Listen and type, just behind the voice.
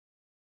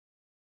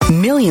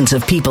Millions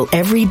of people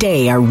every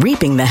day are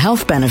reaping the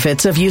health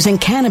benefits of using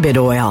cannabis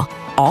oil,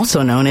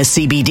 also known as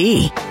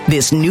CBD.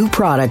 This new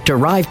product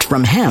derived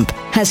from hemp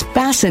has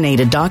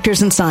fascinated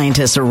doctors and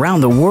scientists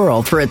around the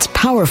world for its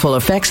powerful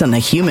effects on the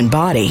human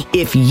body.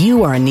 If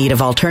you are in need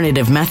of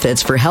alternative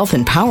methods for health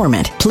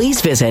empowerment, please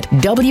visit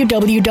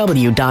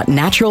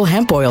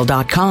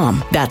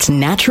www.naturalhempoil.com. That's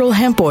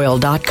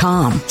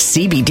naturalhempoil.com.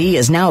 CBD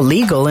is now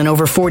legal in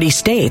over 40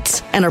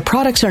 states, and our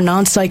products are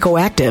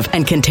non-psychoactive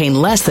and contain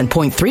less than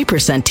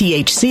 0.3%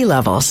 THC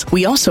levels.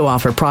 We also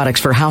offer products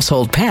for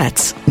household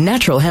pets.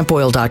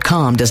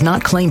 Naturalhempoil.com does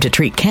not claim to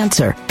treat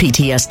cancer,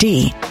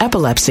 PTSD,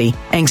 epilepsy,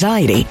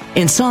 anxiety,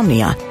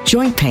 insomnia,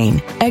 joint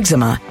pain,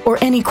 eczema, or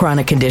any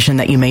chronic condition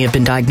that you may have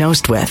been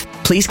diagnosed with.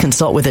 Please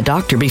consult with a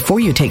doctor before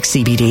you take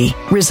CBD.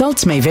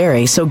 Results may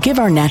vary, so give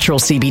our natural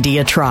CBD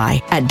a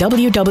try at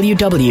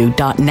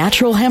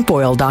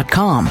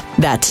www.naturalhempoil.com.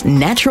 That's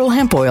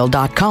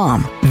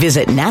naturalhempoil.com.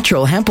 Visit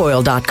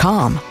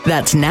naturalhempoil.com.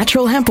 That's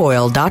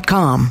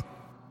naturalhempoil.com.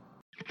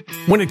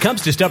 When it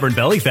comes to stubborn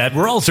belly fat,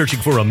 we're all searching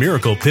for a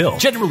miracle pill.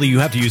 Generally, you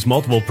have to use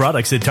multiple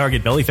products that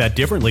target belly fat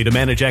differently to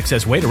manage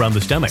excess weight around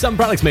the stomach. Some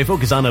products may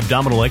focus on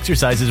abdominal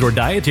exercises or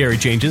dietary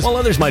changes, while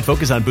others might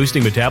focus on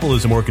boosting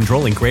metabolism or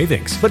controlling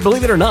cravings. But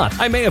believe it or not,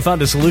 I may have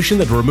found a solution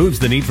that removes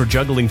the need for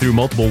juggling through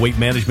multiple weight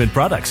management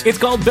products. It's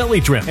called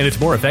Belly Trim, and it's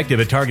more effective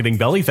at targeting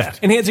belly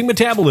fat, enhancing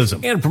metabolism,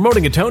 and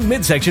promoting a toned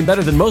midsection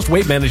better than most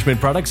weight management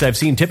products I've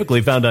seen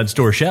typically found on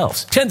store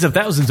shelves. Tens of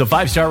thousands of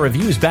 5-star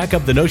reviews back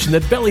up the notion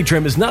that Belly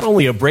Trim is not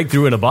only a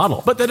breakthrough in a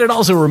bottle, but that it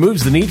also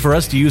removes the need for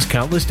us to use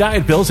countless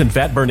diet pills and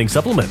fat-burning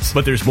supplements.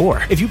 But there's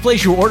more. If you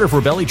place your order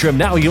for Belly Trim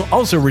now, you'll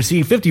also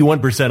receive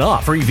 51%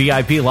 off, free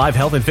VIP live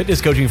health and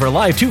fitness coaching for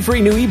life, 2 free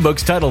new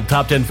ebooks titled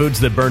Top 10 Foods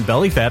That Burn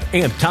Belly Fat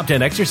and Top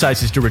 10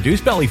 Exercises to Reduce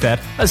Belly Fat,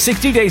 a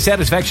 60-day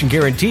satisfaction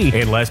guarantee,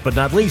 and last but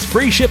not least,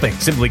 free shipping.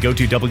 Simply go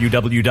to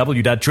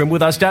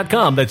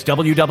www.trimwithus.com. That's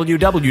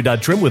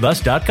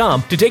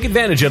www.trimwithus.com to take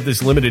advantage of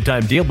this limited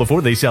time deal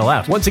before they sell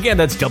out. Once again,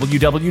 that's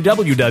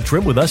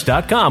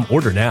www.trimwithus.com.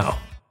 Order now.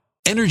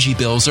 Energy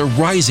bills are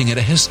rising at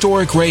a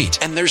historic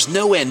rate, and there's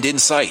no end in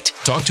sight.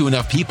 Talk to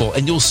enough people,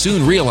 and you'll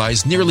soon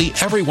realize nearly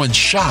everyone's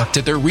shocked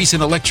at their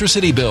recent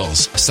electricity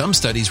bills. Some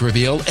studies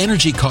reveal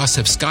energy costs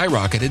have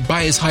skyrocketed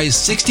by as high as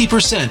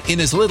 60%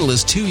 in as little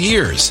as 2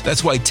 years.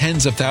 That's why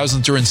tens of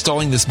thousands are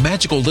installing this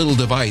magical little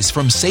device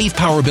from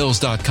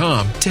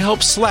SavePowerBills.com to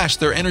help slash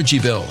their energy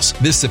bills.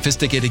 This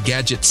sophisticated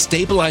gadget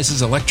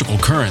stabilizes electrical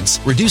currents,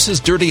 reduces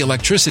dirty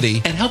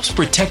electricity, and helps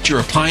protect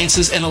your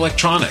appliances and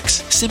electronics.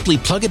 Simply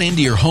plug it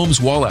into your home's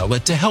wall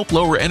outlet to help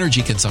lower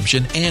energy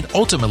consumption and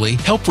ultimately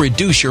help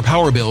reduce your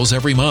power bills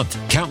every month.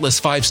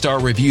 Countless 5-star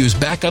reviews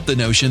back up the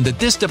notion that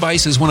this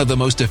device is one of the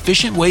most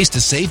efficient ways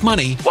to save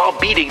money while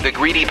beating the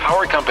greedy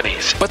power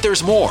companies. But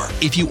there's more.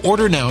 If you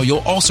order now, you'll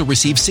also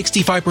receive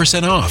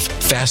 65% off,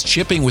 fast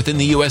shipping within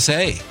the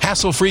USA,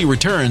 hassle-free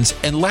returns,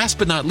 and last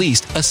but not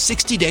least, a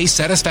 60-day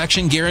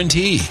satisfaction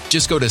guarantee.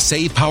 Just go to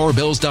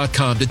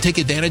SavePowerBills.com to take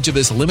advantage of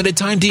this limited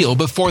time deal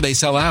before they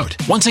sell out.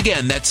 Once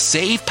again, that's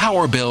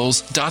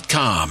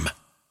SavePowerBills.com.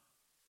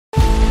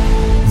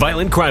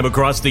 Violent crime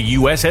across the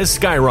U.S. has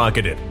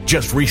skyrocketed.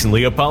 Just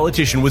recently, a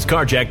politician was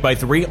carjacked by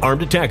 3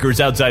 armed attackers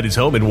outside his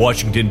home in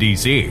Washington,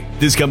 D.C.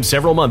 This comes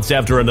several months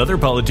after another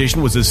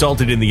politician was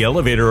assaulted in the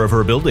elevator of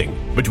her building.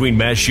 Between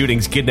mass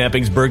shootings,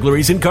 kidnappings,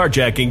 burglaries, and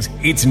carjackings,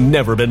 it's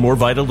never been more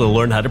vital to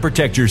learn how to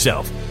protect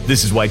yourself.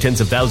 This is why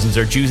tens of thousands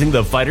are choosing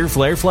the Fighter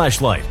Flare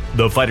flashlight.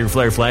 The Fighter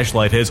Flare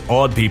flashlight has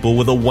awed people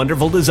with a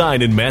wonderful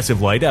design and massive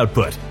light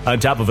output. On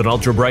top of an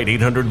ultra-bright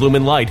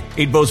 800-lumen light,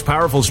 it boasts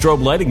powerful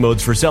strobe lighting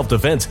modes for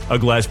self-defense, a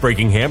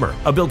glass-breaking hammer,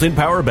 a built-in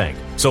power bank,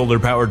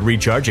 solar-powered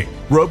recharging,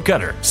 rope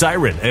cutter,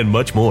 siren, and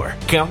much more.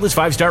 Countless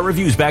 5-star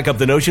reviews back up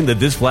the notion that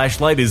this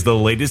flashlight is the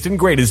latest and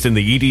greatest in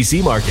the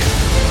EDC market.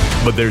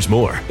 But there's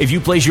more. If you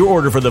place your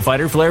order for the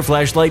Fighter Flare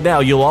flashlight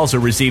now, you'll also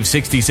receive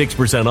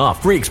 66%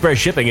 off, free express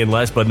shipping, and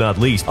last but not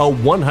least, a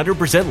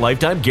 100%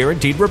 lifetime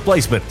guaranteed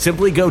replacement.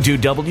 Simply go to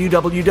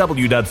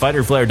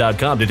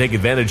www.fighterflare.com to take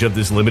advantage of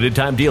this limited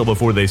time deal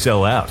before they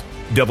sell out.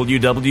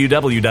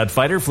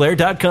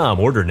 www.fighterflare.com.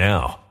 Order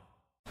now.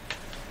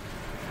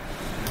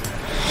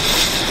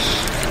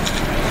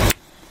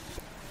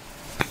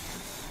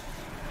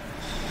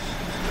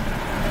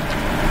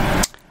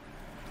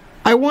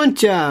 I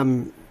want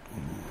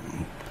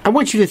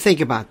you to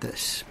think about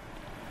this.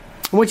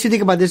 I want you to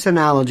think about this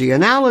analogy.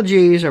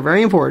 Analogies are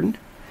very important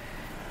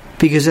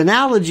because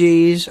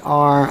analogies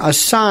are a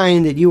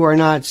sign that you are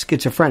not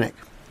schizophrenic.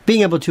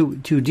 Being able to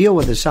deal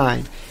with a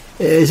sign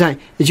is that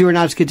you are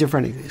not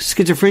schizophrenic.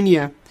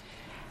 Schizophrenia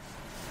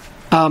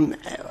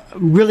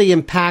really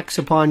impacts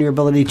upon your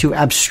ability to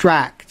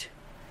abstract.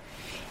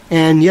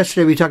 And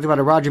yesterday we talked about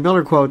a Roger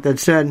Miller quote that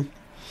said,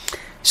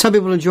 some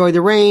people enjoy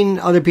the rain,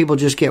 other people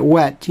just get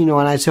wet, and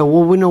I said,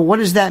 well, what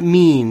does that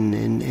mean?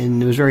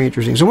 And it was very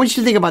interesting. So I want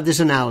you to think about this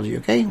analogy,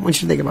 okay? I want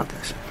you to think about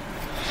this.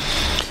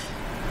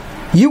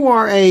 You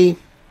are a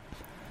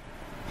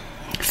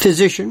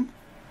physician,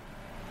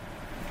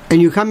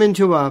 and you come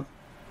into a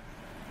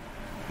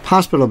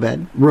hospital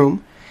bed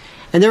room,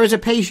 and there is a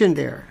patient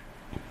there.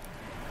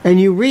 and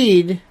you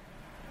read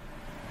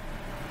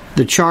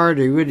the chart,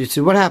 or you read it,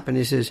 says, what happened?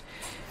 He says,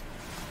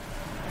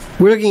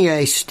 we're looking at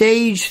a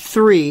stage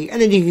 3,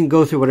 and then you can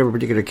go through whatever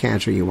particular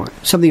cancer you want.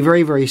 Something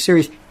very, very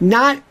serious.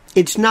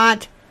 It's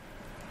not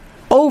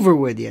over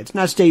with yet. It's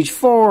not stage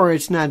 4.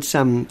 It's not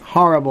some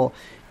horrible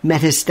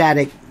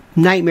metastatic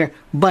nightmare,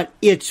 but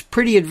it's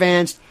pretty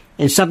advanced,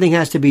 and something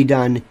has to be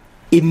done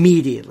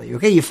immediately.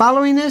 Okay, you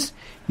following this?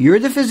 You're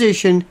the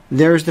physician,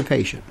 there's the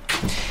patient.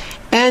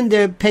 And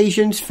the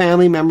patient's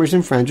family members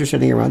and friends are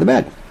sitting around the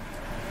bed.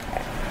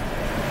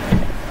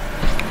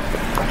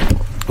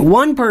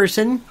 One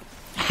person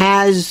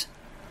has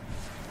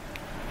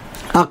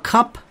a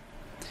cup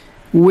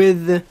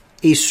with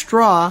a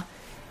straw,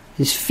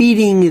 is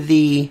feeding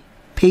the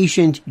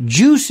patient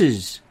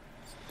juices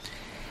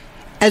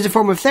as a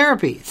form of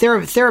therapy,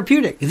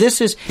 therapeutic.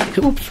 This is,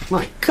 oops,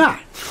 my God.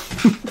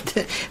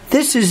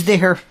 This is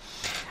their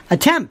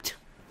attempt.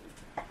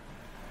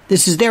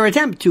 This is their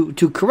attempt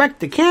to correct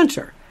the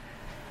cancer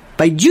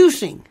by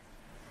juicing.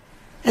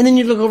 And then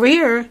you look over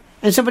here,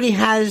 and somebody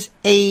has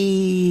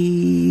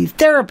a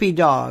therapy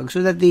dog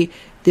so that the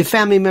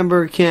family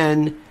member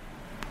can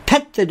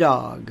pet the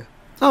dog.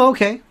 Oh,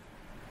 okay.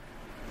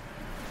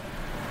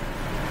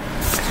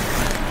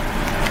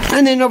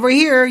 And then over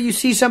here, you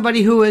see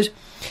somebody who is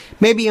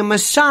maybe a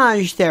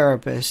massage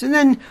therapist. And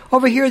then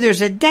over here,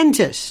 there's a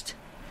dentist.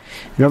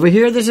 And over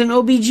here, there's an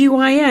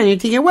OBGYN. You're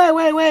thinking,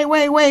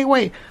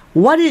 wait.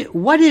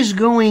 What is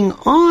going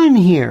on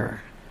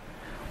here?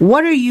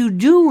 What are you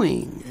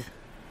doing?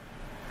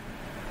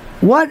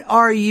 What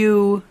are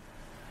you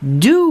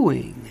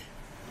doing?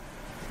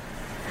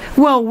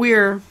 Well,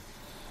 we're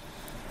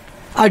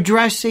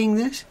addressing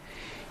this.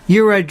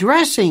 You're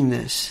addressing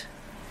this.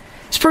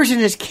 This person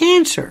has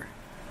cancer.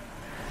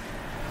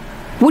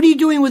 What are you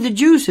doing with the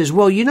juices?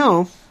 Well, you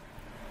know,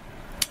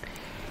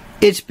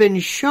 it's been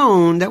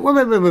shown that...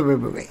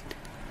 Wait.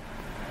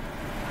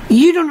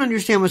 You don't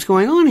understand what's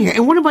going on here.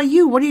 And what about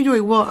you? What are you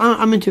doing? Well,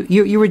 I'm into...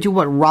 You're into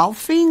what,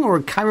 Ralphing or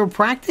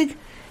chiropractic?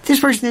 This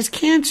person has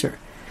cancer.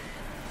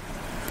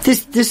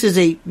 This is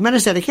a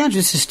metastatic cancer.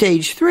 This is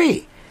stage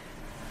 3.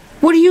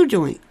 What are you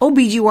doing?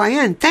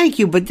 OBGYN, thank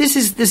you, but this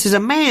is a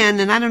man,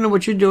 and I don't know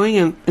what you're doing,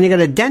 and you got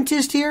a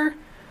dentist here?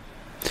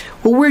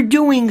 Well, we're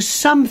doing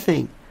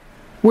something.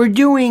 We're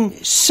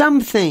doing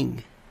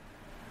something.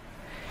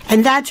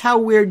 And that's how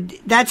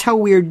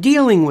we're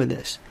dealing with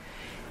this.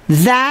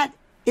 That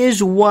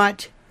is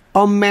what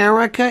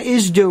America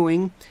is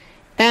doing,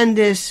 and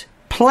this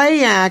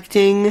play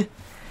acting,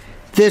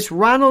 this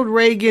Ronald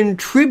Reagan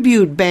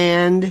tribute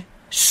band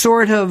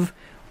sort of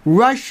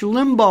Rush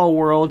Limbaugh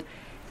world,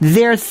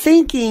 they're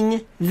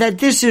thinking that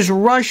this is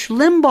Rush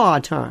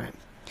Limbaugh time.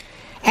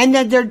 And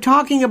that they're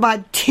talking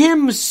about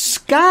Tim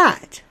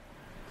Scott.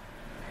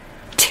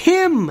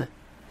 Tim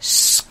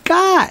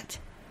Scott.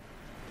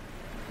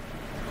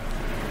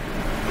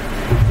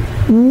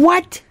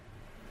 What?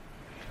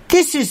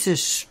 This is a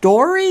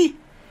story?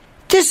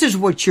 This is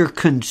what you're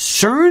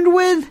concerned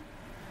with?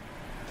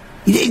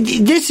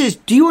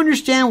 Do you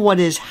understand what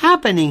is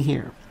happening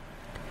here?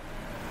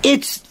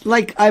 It's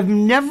like I've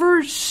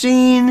never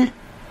seen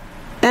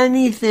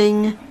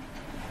anything,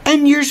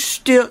 and you're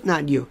still,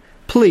 not you,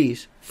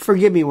 please,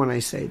 forgive me when I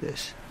say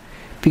this,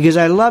 because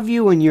I love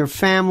you and your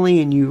family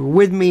and you're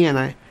with me, and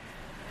I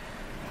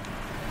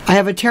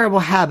have a terrible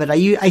habit.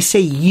 I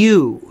say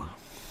you,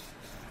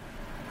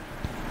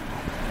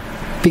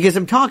 because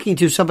I'm talking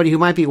to somebody who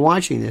might be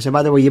watching this, and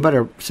by the way, you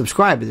better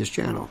subscribe to this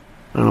channel.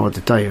 I don't know what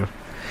to tell you.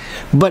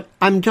 But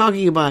I'm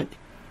talking about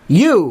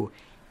you,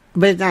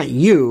 but it's not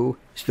you,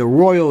 it's the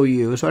royal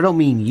you, so I don't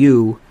mean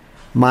you,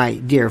 my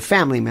dear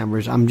family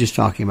members. I'm just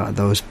talking about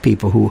those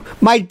people who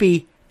might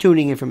be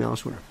tuning in from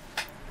elsewhere.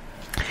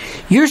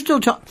 They're still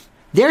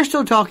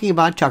talking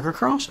about Tucker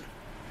Carlson.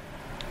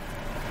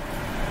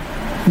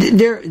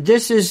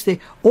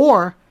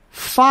 Or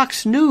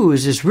Fox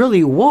News is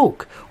really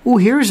woke. Oh,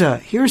 here's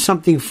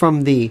something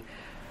from the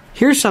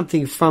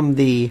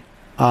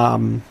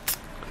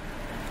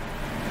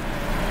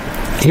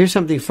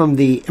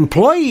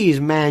employees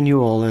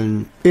manual,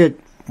 and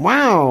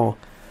wow.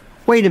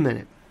 Wait a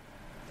minute.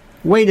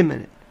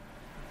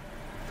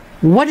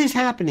 What is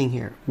happening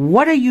here?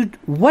 What are you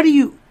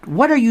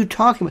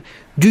talking about?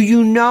 Do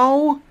you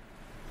know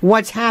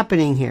what's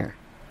happening here?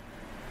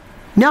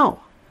 No.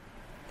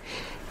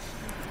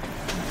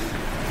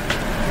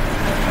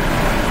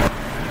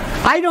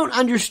 I don't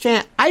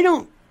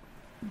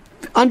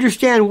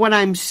understand what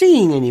I'm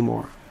seeing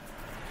anymore.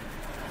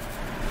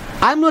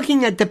 I'm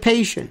looking at the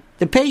patient.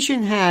 The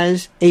patient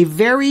has a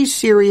very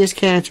serious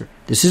cancer.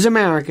 This is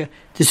America.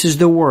 This is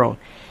the world.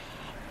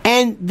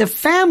 And the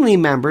family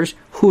members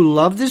who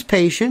love this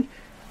patient,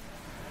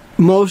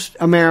 most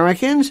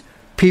Americans,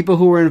 people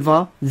who are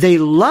involved, they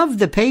love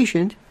the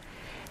patient.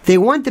 They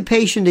want the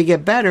patient to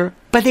get better,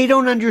 but they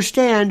don't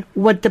understand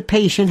what the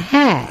patient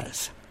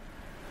has.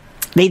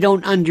 They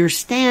don't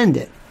understand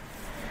it.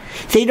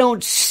 They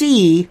don't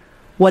see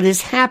what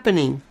is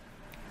happening.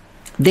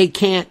 They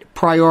can't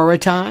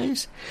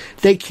prioritize.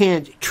 They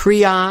can't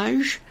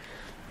triage.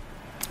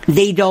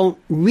 They don't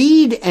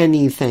read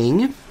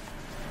anything.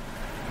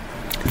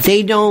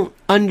 They don't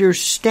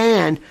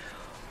understand.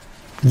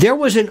 There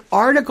was an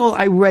article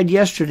I read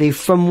yesterday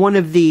from one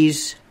of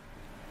these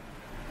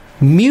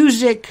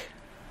music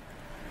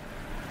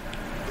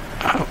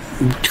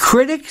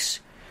critics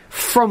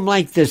from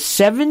like the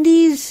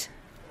 70s,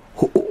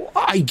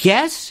 I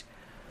guess,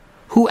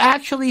 who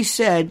actually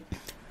said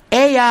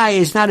AI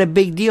is not a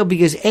big deal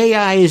because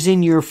AI is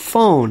in your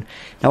phone.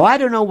 Now, I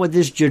don't know what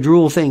this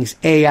Jadrul thinks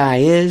AI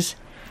is.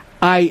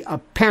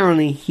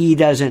 Apparently, he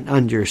doesn't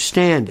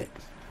understand it.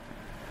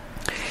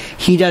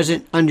 He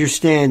doesn't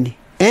understand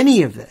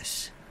any of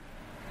this.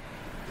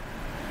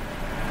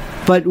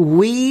 But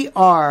we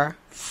are,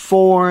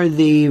 for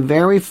the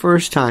very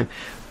first time,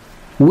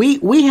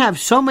 we have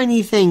so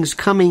many things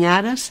coming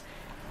at us,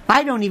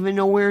 I don't even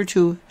know where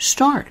to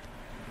start.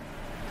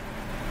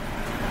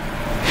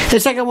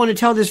 It's like I want to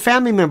tell this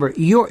family member,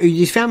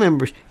 these family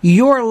members,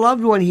 your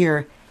loved one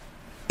here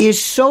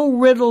is so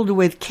riddled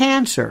with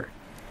cancer.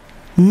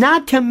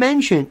 Not to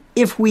mention,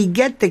 if we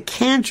get the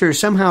cancer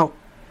somehow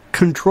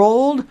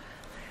controlled,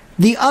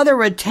 the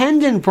other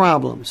attendant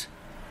problems,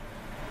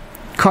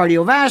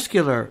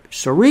 cardiovascular,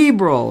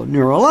 cerebral,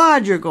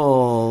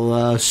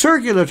 neurological,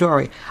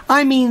 circulatory.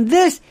 I mean,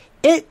 if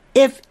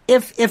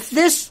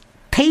this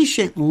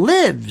patient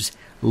lives,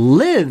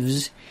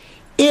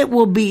 it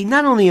will be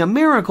not only a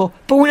miracle,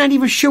 but we're not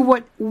even sure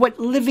what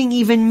living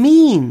even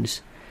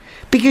means,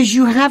 because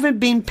you haven't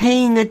been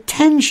paying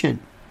attention.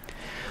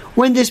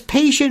 When this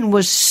patient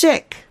was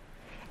sick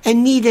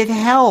and needed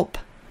help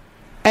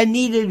and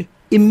needed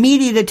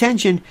immediate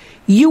attention,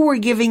 you were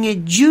giving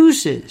it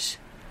juices.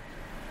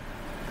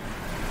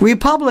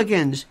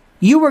 Republicans,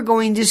 you were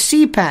going to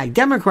CPAC.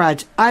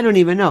 Democrats, I don't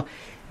even know.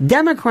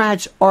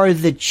 Democrats are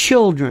the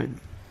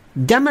children.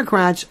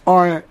 Democrats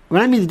are,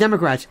 when I mean the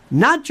Democrats,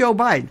 not Joe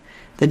Biden,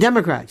 the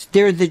Democrats,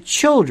 they're the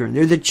children.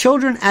 They're the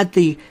children at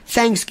the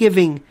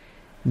Thanksgiving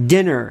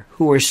dinner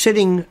who are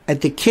sitting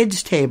at the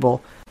kids'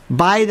 table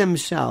by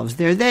themselves.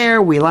 They're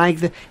there. We like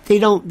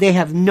they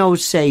have no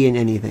say in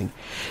anything.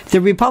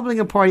 The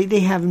Republican Party,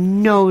 they have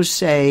no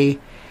say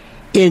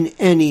in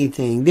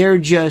anything. They're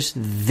just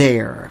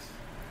there.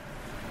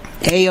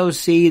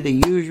 AOC, the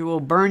usual,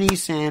 Bernie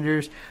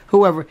Sanders,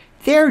 whoever,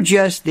 they're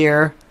just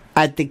there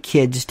at the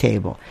kids'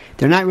 table.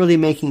 They're not really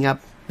making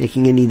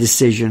any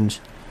decisions.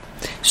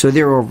 So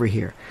they're over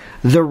here.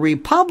 The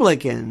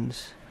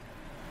Republicans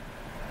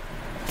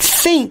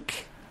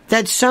think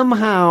that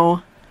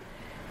somehow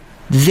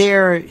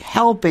they're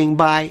helping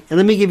by, and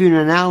let me give you an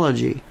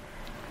analogy.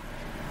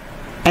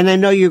 And I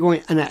know you're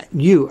going, I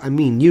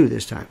mean you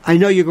this time. I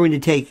know you're going to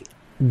take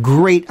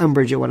great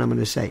umbrage at what I'm going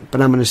to say,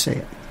 but I'm going to say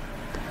it.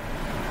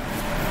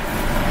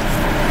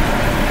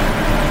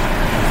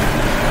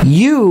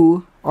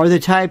 You are the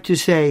type to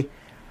say,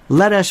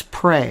 let us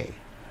pray.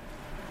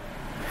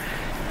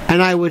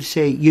 And I would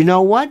say, you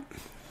know what?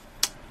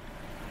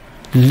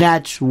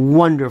 That's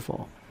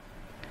wonderful.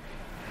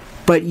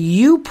 But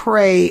you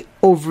pray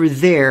over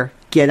there,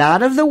 get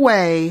out of the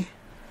way.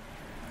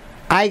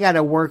 I got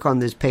to work on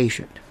this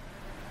patient.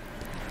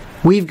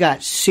 We've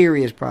got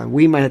serious problems.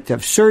 We might have to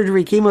have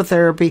surgery,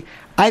 chemotherapy.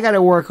 I got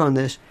to work on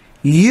this.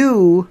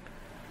 There's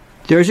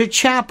a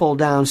chapel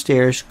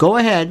downstairs. Go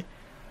ahead.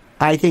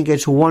 I think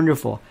it's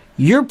wonderful.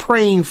 You're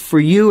praying for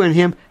you and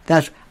him.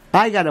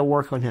 I got to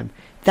work on him.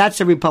 That's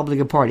the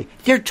Republican Party.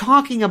 They're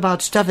talking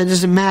about stuff that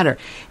doesn't matter.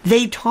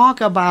 They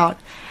talk about,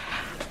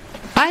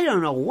 I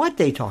don't know what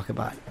they talk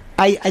about.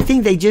 I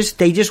think they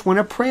just want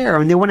a prayer,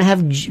 and they want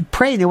to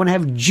pray. They want to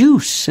have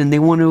juice, and they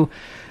want to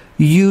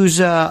use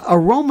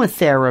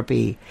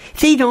aromatherapy.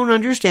 They don't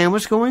understand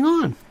what's going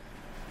on.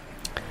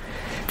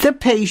 The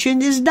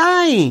patient is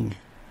dying.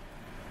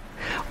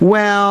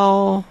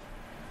 Well,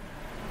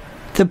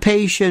 the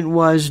patient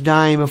was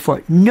dying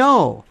before.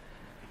 No,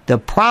 the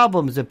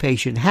problems the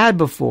patient had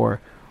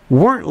before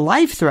weren't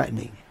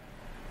life-threatening.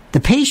 The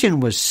patient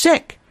was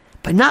sick,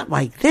 but not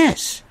like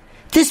this.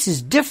 This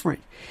is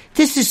different.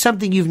 This is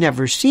something you've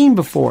never seen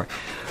before.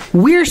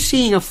 We're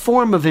seeing a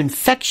form of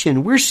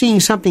infection. We're seeing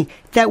something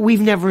that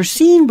we've never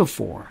seen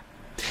before.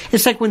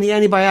 It's like when the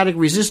antibiotic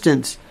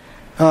resistance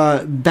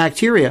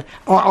bacteria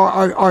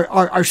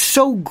are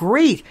so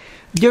great.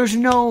 There's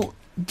no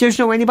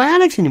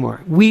antibiotics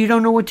anymore. We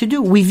don't know what to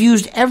do. We've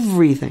used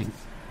everything.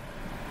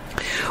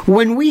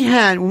 When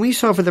we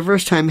saw for the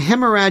first time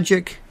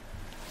hemorrhagic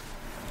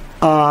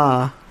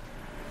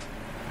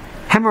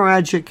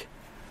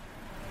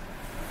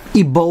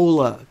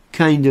Ebola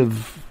kind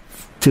of,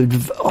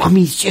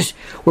 it's just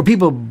where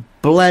people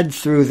bled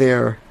through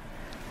their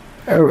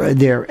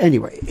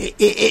anyway,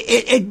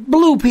 it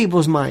blew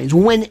people's minds.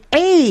 When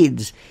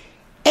AIDS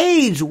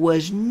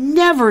was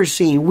never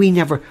seen.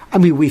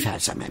 We've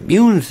had some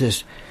immune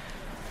system.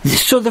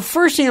 So the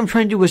first thing I'm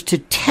trying to do is to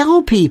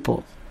tell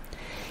people,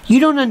 you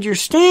don't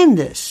understand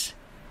this.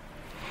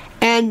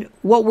 And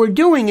what we're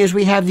doing is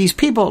we have these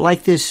people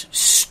like this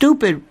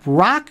stupid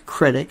rock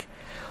critic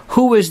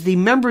who is the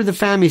member of the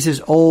family,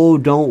 says, oh,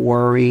 don't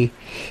worry.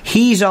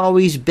 He's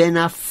always been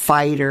a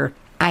fighter.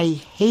 I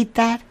hate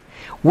that.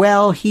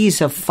 Well,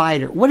 he's a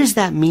fighter. What does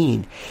that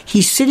mean?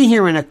 He's sitting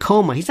here in a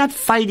coma. He's not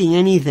fighting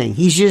anything.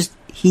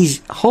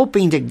 He's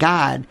hoping to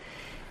God,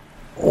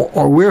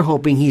 or we're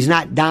hoping he's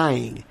not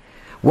dying.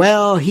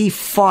 Well, he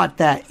fought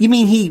that. You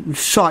mean he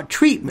sought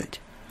treatment?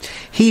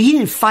 He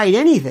didn't fight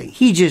anything.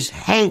 He just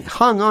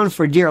hung on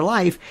for dear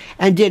life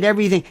and did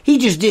everything. He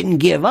just didn't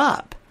give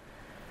up.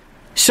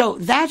 So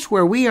that's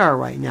where we are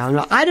right now.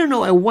 Now, I don't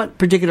know at what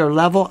particular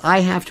level I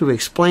have to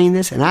explain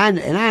this, and I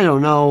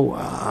don't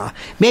know.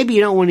 Maybe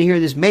you don't want to hear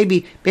this.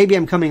 Maybe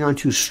I'm coming on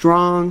too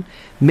strong.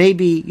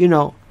 Maybe,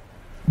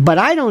 but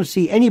I don't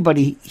see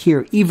anybody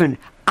here even.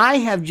 I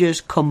have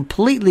just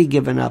completely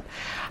given up.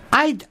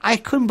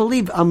 I couldn't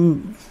believe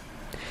I'm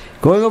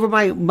going over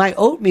my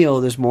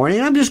oatmeal this morning,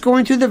 and I'm just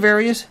going through the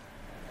various,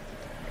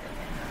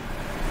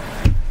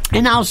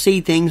 and I'll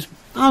see things.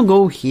 I'll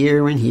go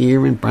here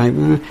and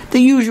private. The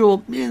usual,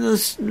 what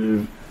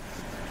do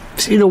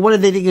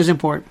they think is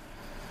important?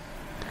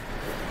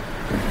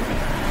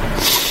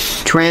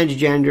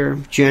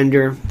 Transgender,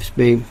 gender,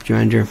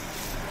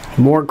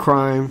 more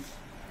crime.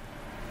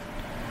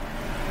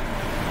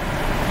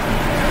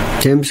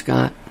 Tim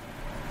Scott.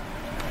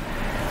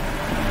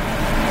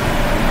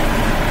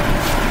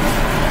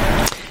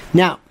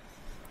 Now,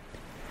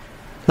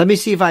 let me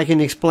see if I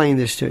can explain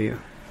this to you.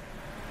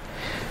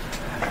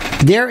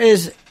 There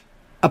is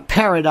a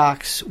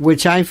paradox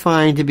which I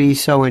find to be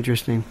so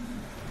interesting.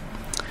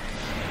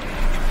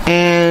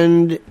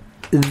 And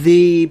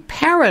the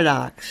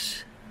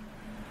paradox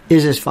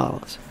is as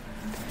follows.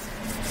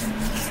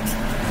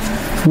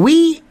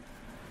 We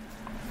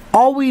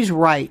always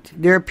write.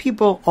 There are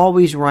people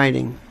always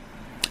writing.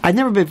 I've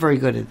never been very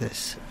good at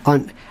this.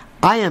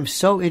 I am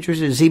so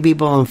interested to see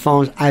people on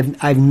phones.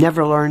 I've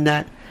never learned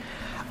that.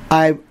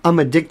 I'm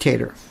a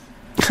dictator.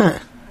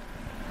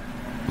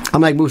 I'm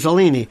like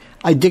Mussolini.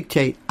 I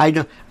dictate.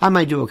 I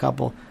might do a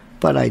couple,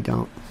 but I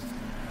don't.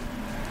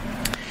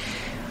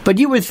 But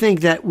you would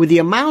think that with the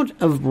amount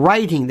of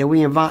writing that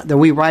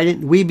we write it,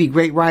 we'd be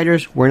great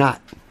writers. We're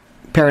not.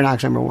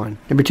 Paradox number one.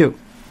 Number two,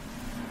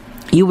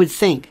 you would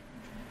think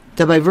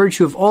that by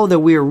virtue of all that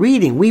we are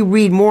reading, we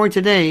read more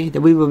today,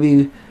 that we will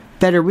be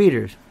better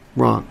readers.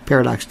 Wrong.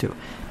 Paradox two.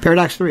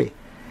 Paradox three.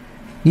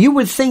 You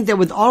would think that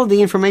with all of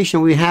the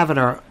information we have in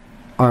our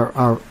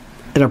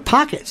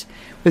pockets,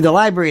 with the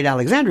library at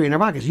Alexandria in our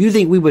pockets, you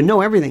think we would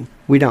know everything.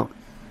 We don't.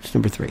 It's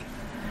number three.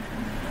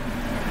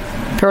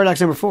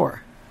 Paradox number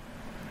four.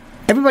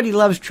 Everybody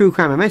loves true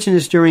crime. I mentioned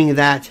this during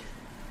that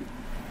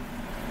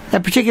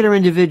particular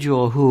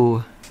individual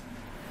who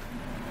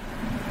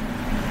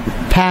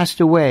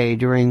passed away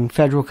during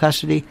federal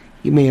custody.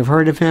 You may have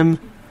heard of him.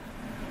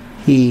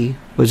 He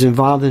was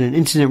involved in an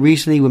incident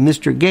recently with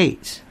Mr.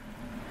 Gates.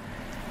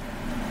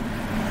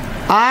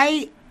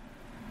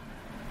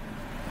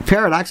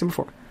 Paradox number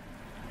four.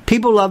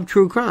 People love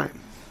true crime.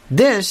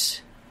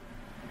 This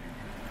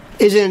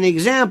is an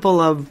example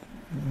of,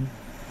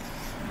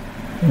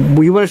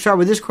 you want to start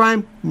with this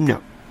crime?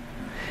 No,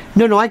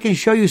 I can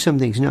show you some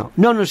things. No,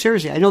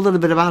 seriously, I know a little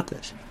bit about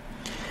this.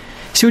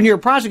 See, when you're a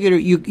prosecutor,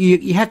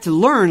 you have to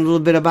learn a little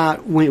bit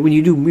about when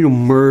you do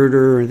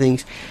murder and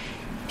things.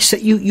 So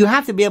you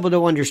have to be able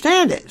to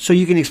understand it so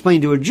you can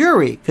explain to a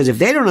jury, because if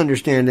they don't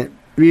understand it,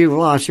 you've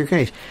lost your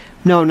case.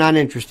 No, not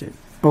interested.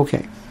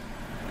 Okay.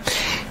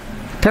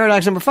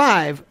 Paradox number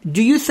five.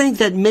 Do you think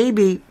that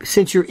maybe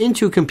since you're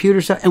into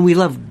computer stuff and we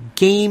love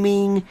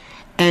gaming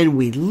and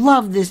we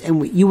love this,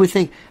 and you would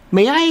think,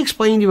 may I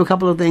explain to you a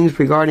couple of things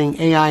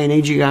regarding AI and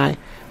AGI?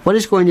 What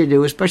it's going to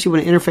do, especially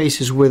when it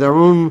interfaces with our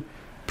own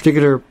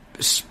particular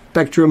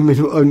spectrum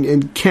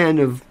and can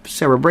of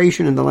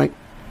cerebration and the like,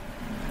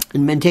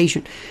 and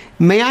mentation.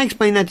 May I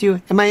explain that to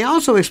you? And may I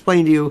also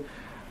explain to you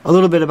a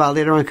little bit about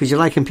later on, because you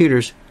like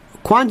computers,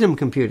 quantum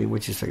computing,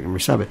 which is like number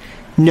 7.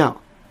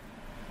 No.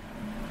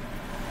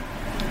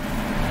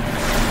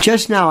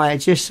 Just now, I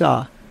just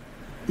saw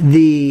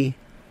we're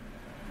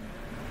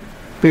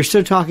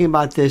still talking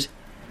about this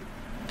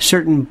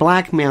certain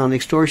blackmail and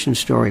extortion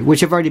story,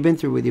 which I've already been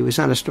through with you. It's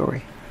not a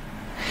story.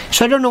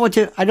 So I don't know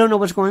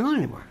what's going on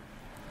anymore.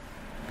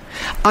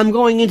 I'm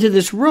going into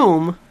this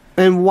room,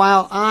 and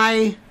while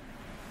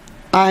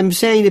I'm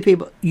saying to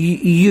people,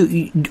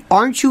 you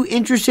aren't you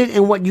interested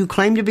in what you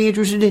claim to be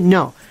interested in?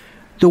 No.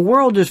 The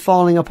world is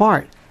falling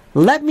apart.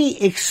 Let me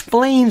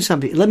explain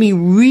something. Let me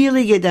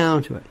really get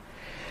down to it.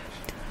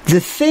 The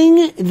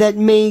thing that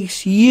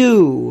makes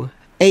you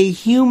a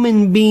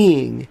human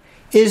being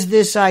is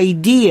this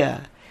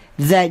idea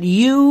that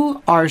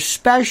you are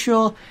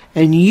special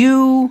and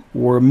you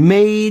were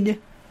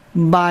made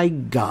by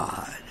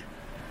God.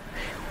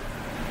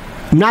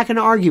 I'm not going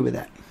to argue with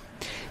that.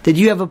 That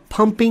you have a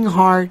pumping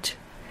heart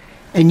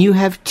and you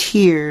have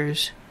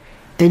tears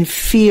and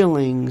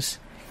feelings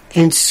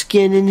and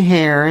skin and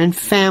hair and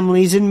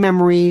families and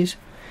memories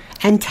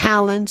and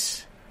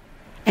talents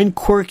and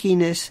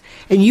quirkiness,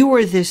 and you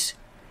are this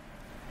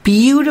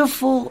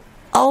beautiful,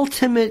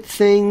 ultimate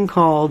thing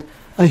called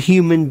a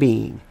human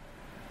being.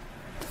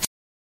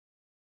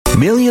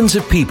 Millions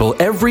of people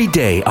every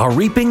day are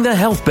reaping the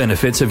health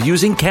benefits of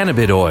using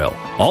cannabis oil,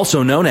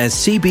 also known as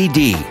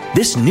CBD.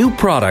 This new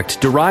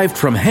product derived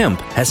from hemp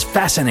has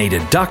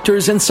fascinated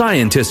doctors and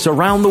scientists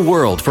around the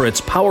world for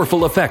its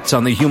powerful effects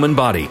on the human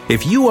body.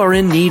 If you are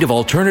in need of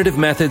alternative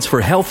methods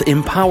for health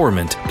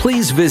empowerment,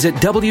 please visit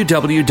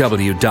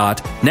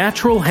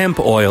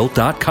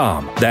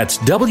www.naturalhempoil.com. That's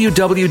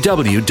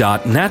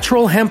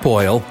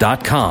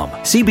www.naturalhempoil.com.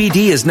 CBD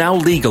is now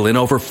legal in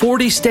over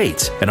 40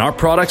 states, and our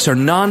products are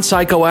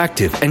non-psychoactive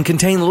and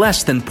contain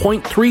less than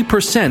 0.3%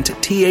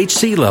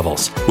 THC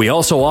levels. We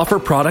also offer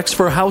products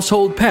for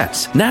household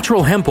pets.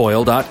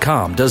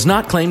 NaturalHempOil.com does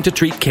not claim to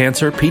treat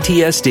cancer,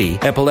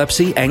 PTSD,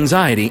 epilepsy,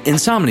 anxiety,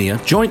 insomnia,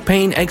 joint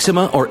pain,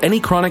 eczema, or any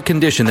chronic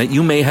condition that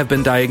you may have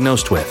been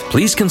diagnosed with.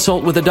 Please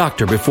consult with a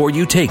doctor before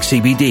you take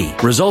CBD.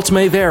 Results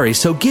may vary,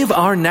 so give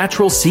our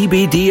natural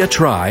CBD a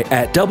try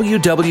at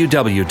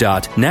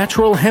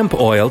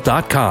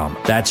www.naturalhempoil.com.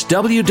 That's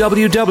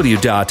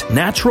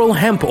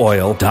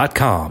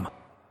www.naturalhempoil.com.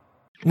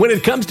 When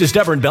it comes to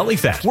stubborn belly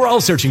fat, we're all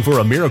searching for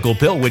a miracle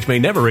pill which may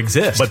never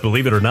exist. But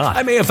believe it or not,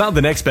 I may have found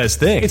the next best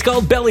thing. It's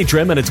called Belly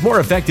Trim, and it's more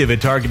effective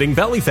at targeting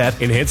belly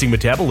fat, enhancing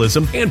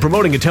metabolism, and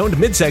promoting a toned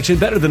midsection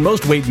better than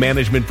most weight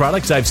management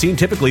products I've seen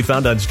typically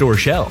found on store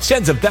shelves.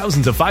 Tens of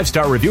thousands of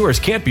 5-star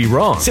reviewers can't be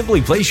wrong. Simply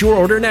place your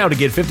order now to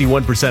get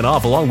 51%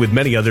 off along with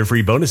many other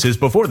free bonuses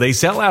before they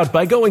sell out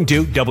by going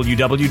to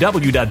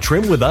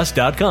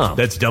www.trimwithus.com.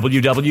 That's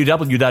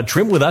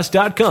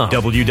www.trimwithus.com.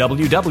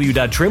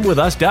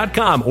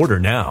 www.trimwithus.com. Order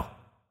now.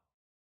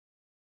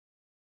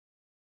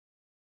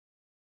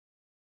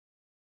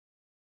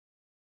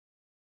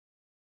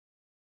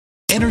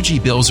 Energy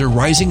bills are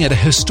rising at a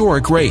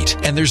historic rate,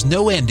 and there's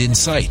no end in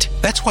sight.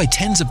 That's why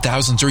tens of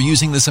thousands are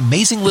using this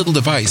amazing little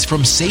device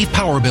from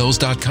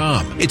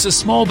SavePowerBills.com. It's a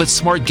small but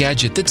smart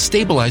gadget that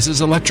stabilizes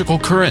electrical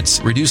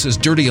currents, reduces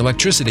dirty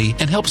electricity,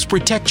 and helps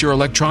protect your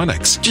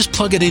electronics. Just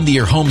plug it into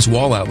your home's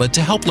wall outlet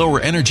to help lower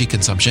energy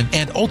consumption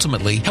and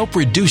ultimately help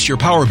reduce your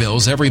power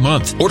bills every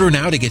month. Order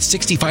now to get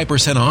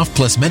 65% off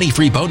plus many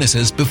free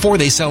bonuses before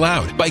they sell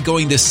out by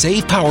going to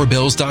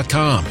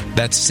SavePowerBills.com.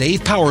 That's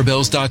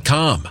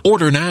SavePowerBills.com.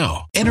 Order now.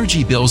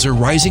 Energy bills are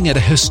rising at a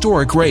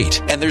historic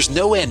rate, and there's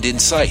no end in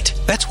sight.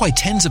 That's why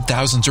tens of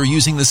thousands are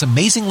using this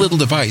amazing little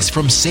device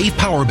from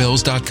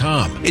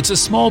SavePowerBills.com. It's a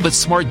small but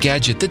smart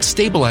gadget that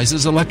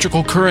stabilizes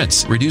electrical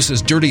currents,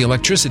 reduces dirty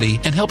electricity,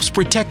 and helps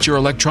protect your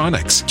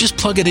electronics. Just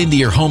plug it into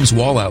your home's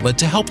wall outlet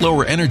to help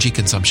lower energy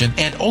consumption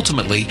and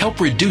ultimately help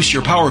reduce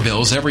your power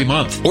bills every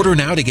month. Order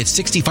now to get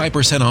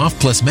 65% off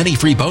plus many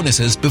free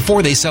bonuses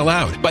before they sell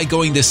out by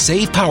going to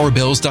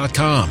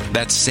SavePowerBills.com.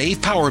 That's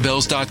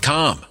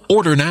SavePowerBills.com.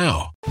 Order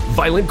now.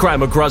 Violent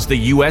crime across the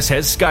U.S.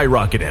 has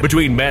skyrocketed.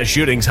 Between mass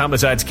shootings,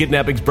 homicides,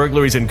 kidnappings,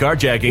 burglaries, and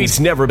carjackings, it's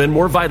never been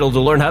more vital to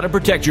learn how to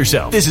protect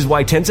yourself. This is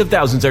why tens of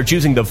thousands are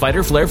choosing the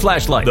Fighter Flare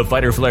flashlight. The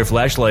Fighter Flare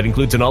flashlight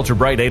includes an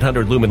ultra-bright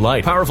 800-lumen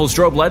light, powerful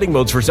strobe lighting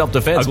modes for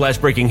self-defense, a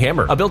glass-breaking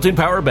hammer, a built-in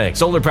power bank,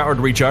 solar-powered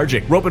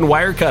recharging, rope and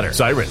wire cutter,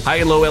 siren, high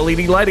and low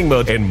LED lighting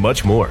mode, and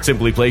much more.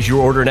 Simply place your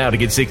order now to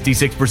get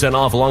 66%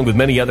 off along with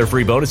many other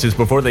free bonuses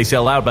before they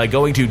sell out by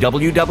going to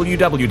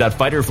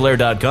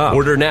www.fighterflare.com.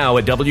 Order now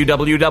at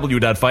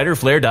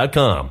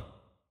www.fighterflare.com.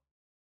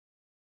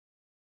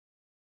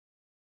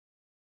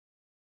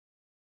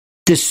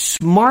 The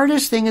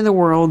smartest thing in the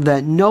world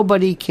that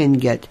nobody can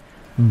get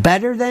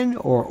better than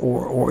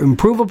or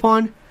improve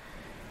upon,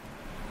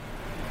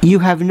 you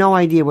have no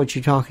idea what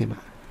you're talking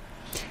about.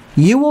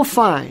 You will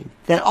find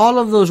that all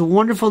of those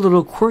wonderful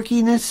little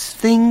quirkiness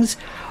things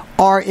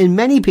are, in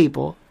many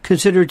people,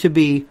 considered to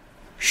be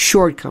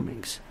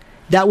shortcomings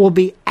that will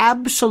be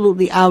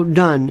absolutely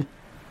outdone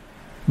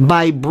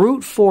by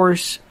brute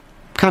force,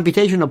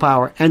 computational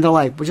power, and the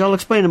like, which I'll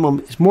explain in a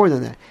moment, is more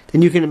than that,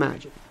 than you can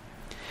imagine.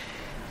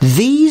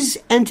 These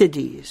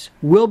entities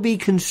will be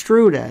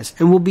construed as,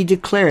 and will be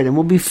declared, and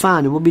will be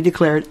found, and will be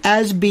declared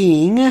as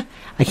being,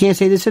 I can't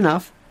say this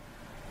enough,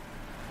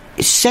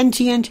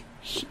 sentient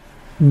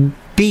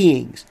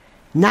beings.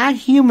 Not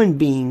human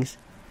beings,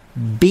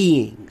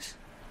 beings.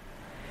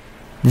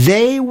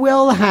 They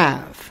will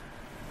have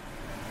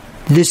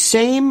the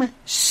same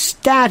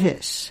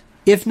status,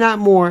 if not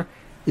more,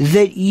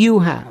 that you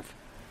have.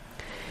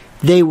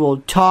 They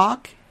will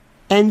talk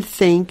and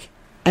think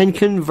and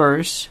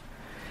converse.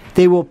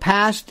 They will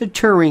pass the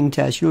Turing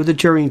test. You know the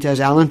Turing test,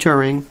 Alan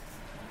Turing.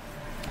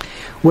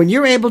 When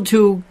you're able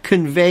to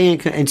convey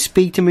and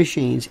speak to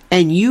machines,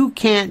 and you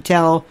can't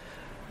tell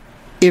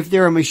if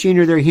they're a machine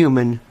or they're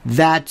human,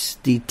 that's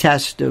the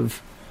test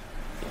of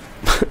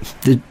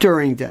the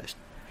Turing test.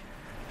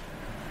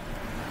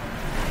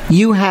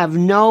 You have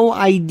no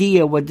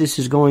idea what this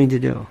is going to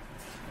do.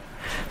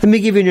 Let me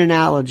give you an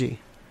analogy.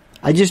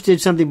 I just did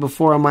something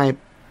before on my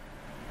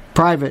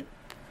private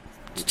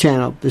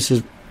channel. This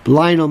is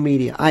Lionel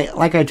Media.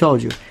 Like I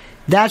told you,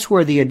 that's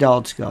where the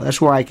adults go. That's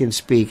where I can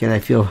speak, and I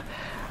feel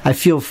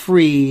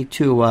free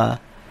to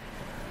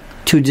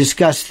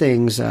discuss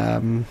things.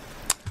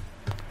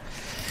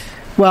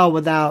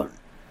 Without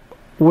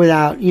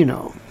you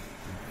know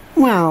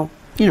what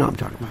I'm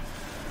talking about.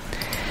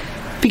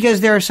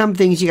 Because there are some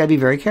things you got to be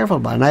very careful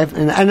about,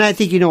 and I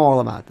think you know all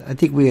about that. I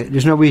think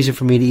there's no reason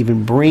for me to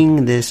even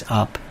bring this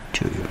up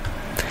to you.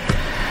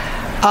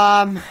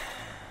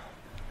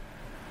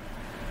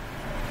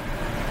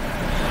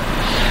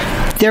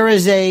 There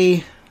is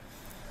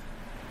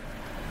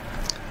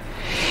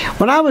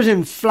when I was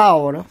in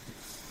Florida,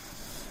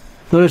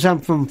 notice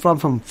I'm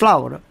from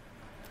Florida,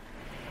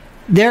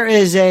 there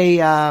is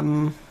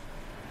there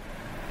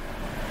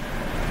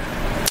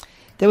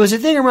was a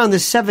thing around the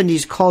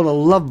 70s called a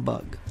love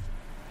bug.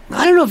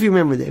 I don't know if you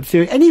remember that. If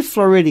there are any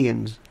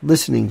Floridians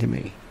listening to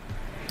me,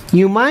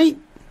 you might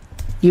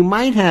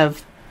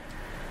have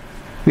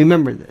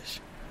remembered this.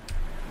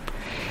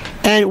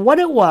 And what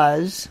it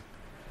was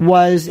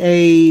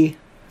a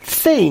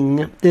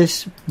thing,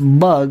 this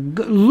bug.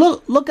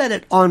 Look at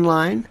it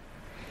online.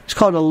 It's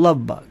called a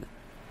love bug.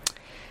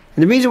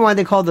 And the reason why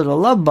they called it a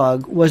love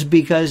bug was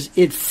because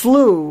it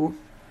flew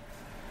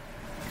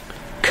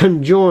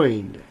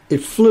conjoined.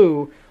 It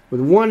flew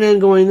with one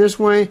end going this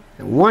way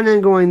and one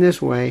end going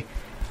this way,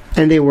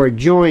 and they were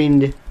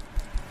joined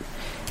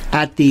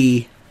at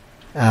the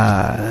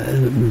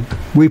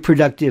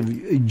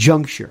reproductive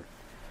juncture.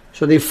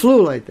 So they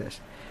flew like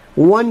this.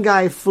 One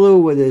guy flew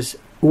with his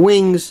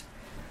wings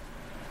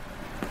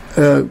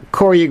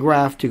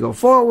choreographed to go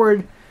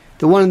forward.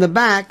 The one in the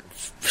back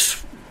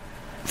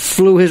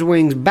flew his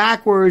wings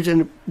backwards,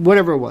 and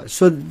whatever it was.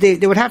 So they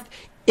would have,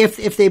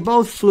 if they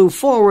both flew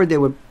forward, they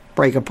would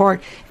break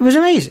apart. It was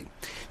amazing.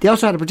 They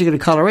also had a particular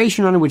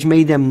coloration on it, which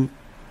made them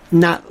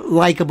not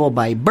likable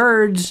by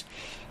birds,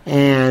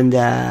 and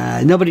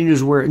nobody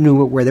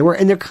knew where they were.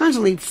 And they're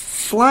constantly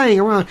flying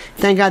around.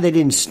 Thank God they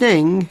didn't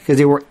sting, because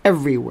they were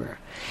everywhere.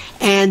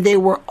 And they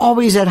were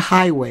always at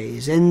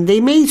highways, and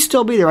they may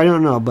still be there, I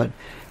don't know, but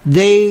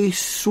they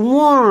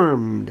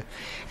swarmed.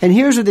 And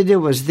here's what they did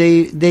was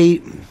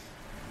they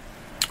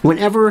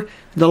whenever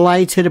the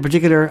lights hit a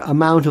particular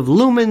amount of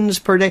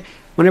lumens per day,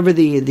 whenever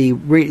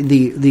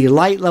the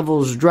light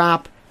levels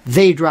drop,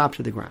 they drop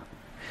to the ground.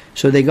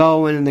 So they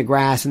go in the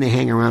grass and they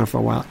hang around for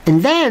a while.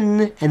 And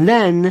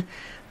then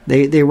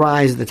they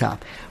rise to the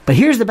top. But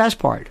here's the best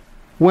part.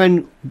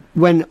 When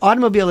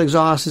automobile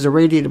exhaust is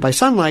irradiated by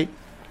sunlight,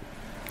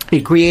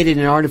 it created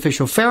an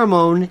artificial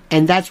pheromone,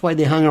 and that's why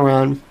they hung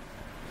around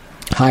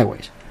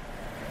highways.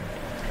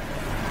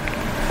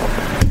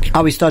 I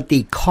always thought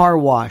the car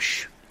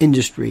wash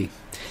industry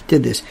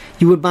did this.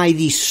 You would buy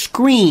these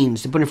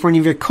screens to put in front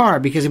of your car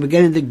because it would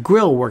get into the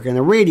grill work and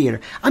the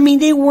radiator. I mean,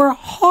 they were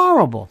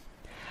horrible.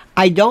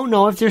 I don't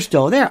know if they're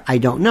still there. I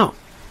don't know.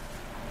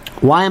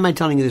 Why am I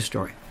telling you this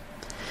story?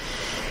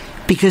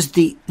 Because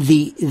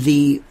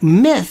the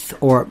myth,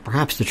 or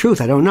perhaps the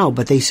truth, I don't know,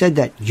 but they said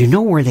that you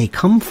know where they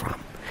come from.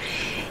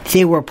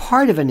 They were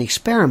part of an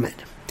experiment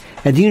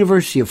at the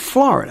University of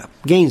Florida,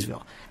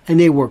 Gainesville, and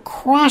they were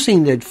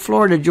crossing the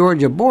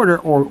Florida-Georgia border,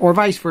 or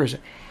vice versa.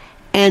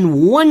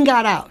 And one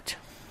got out.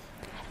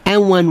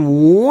 And when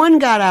one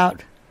got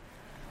out,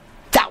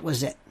 that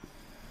was it.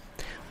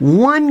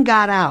 One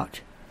got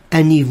out,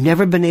 and you've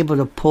never been able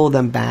to pull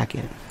them back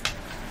in.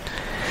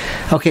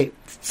 Okay,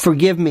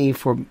 forgive me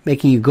for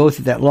making you go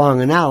through that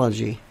long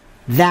analogy.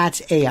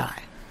 That's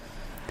AI.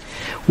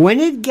 When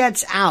it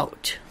gets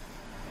out,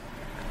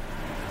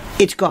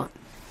 it's gone.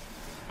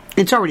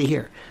 It's already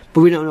here,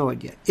 but we don't know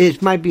it yet.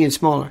 It might be in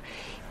smaller.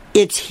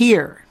 It's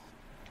here.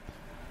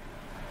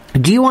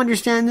 Do you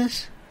understand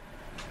this?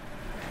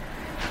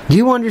 Do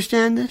you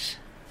understand this?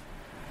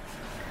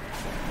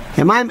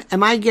 Am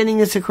I getting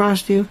this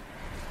across to you?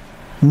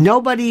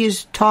 Nobody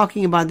is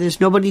talking about this.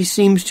 Nobody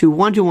seems to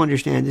want to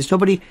understand this.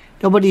 Nobody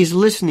is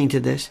listening to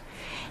this.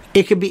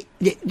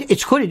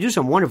 It's going to do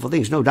some wonderful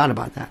things, no doubt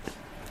about that.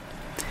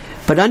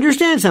 But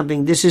understand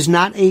something. This is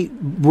not a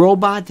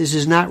robot. This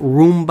is not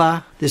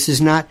Roomba. This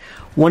is not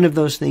one of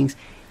those things.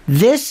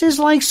 This is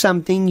like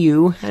something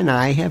you and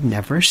I have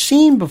never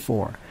seen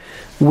before.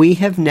 We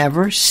have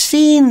never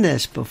seen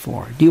this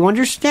before. Do you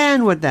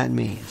understand what that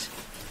means?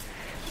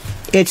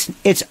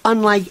 It's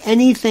unlike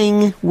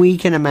anything we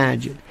can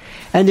imagine.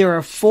 And there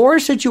are 4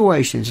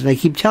 situations, and I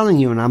keep telling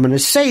you, and I'm going to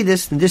say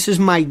this, and this is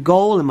my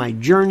goal and my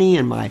journey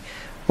and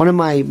one of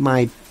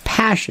my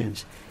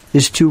passions,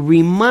 is to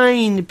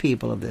remind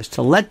people of this,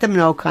 to let them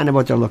know kind of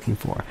what they're looking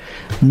for.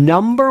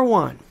 Number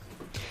 1,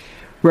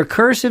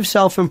 recursive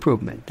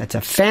self-improvement. That's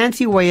a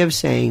fancy way of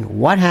saying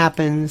what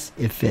happens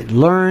if it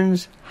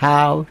learns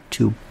how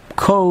to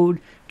code,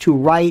 to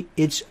write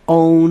its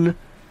own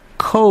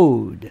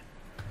code.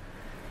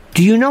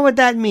 Do you know what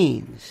that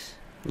means?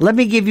 Let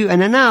me give you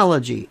an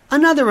analogy,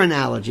 another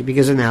analogy,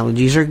 because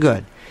analogies are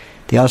good.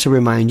 They also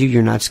remind you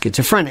you're not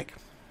schizophrenic.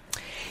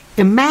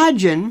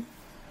 Imagine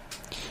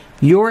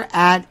you're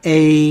at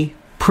a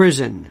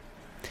prison,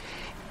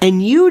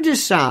 and you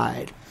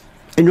decide,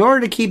 in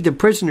order to keep the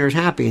prisoners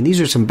happy, and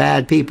these are some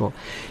bad people,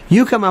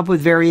 you come up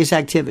with various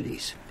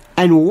activities.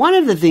 And one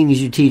of the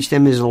things you teach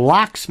them is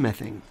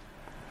locksmithing.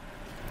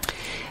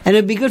 And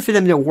it'd be good for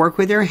them to work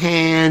with their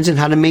hands and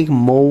how to make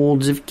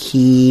molds of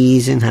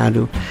keys and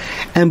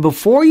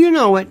before you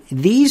know it,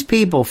 these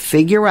people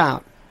figure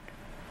out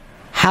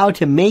how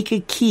to make a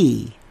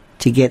key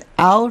to get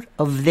out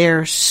of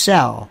their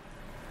cell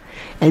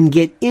and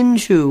get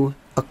into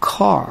a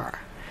car.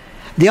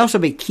 They also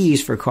make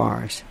keys for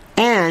cars.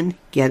 And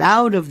get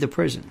out of the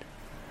prison.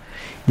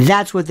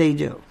 That's what they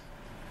do.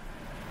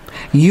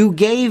 You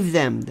gave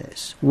them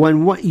this.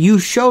 When you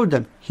showed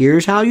them,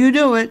 here's how you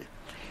do it.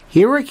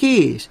 Here are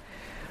keys.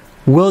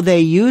 Will they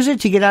use it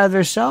to get out of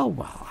their cell?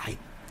 Well, I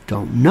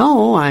don't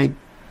know.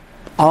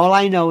 All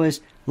I know is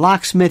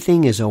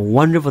locksmithing is a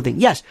wonderful thing.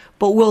 Yes,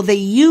 but will they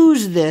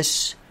use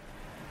this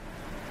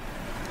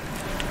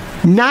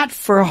not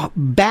for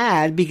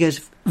bad,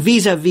 because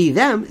vis-a-vis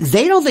them,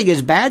 they don't think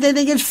it's bad. They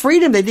think it's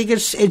freedom. They think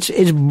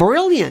it's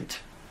brilliant.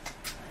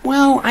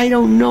 Well, I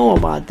don't know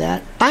about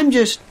that. I'm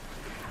just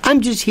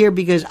here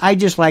because I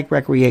just like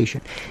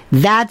recreation.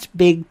 That's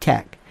big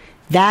tech.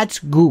 That's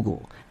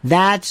Google.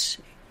 That's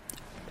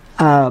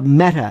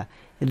Meta.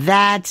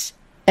 That's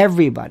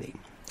everybody.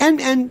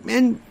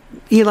 And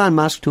Elon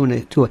Musk to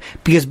it.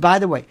 Because, by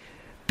the way,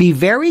 be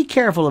very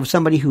careful of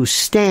somebody who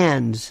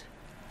stands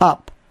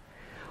up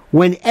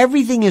when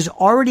everything is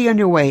already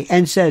underway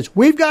and says,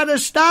 we've got to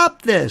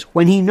stop this,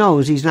 when he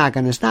knows he's not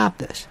going to stop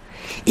this.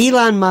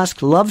 Elon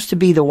Musk loves to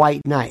be the white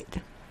knight.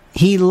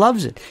 He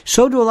loves it.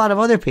 So do a lot of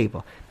other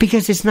people,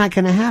 because it's not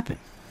going to happen.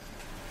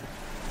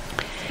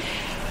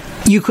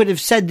 You could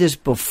have said this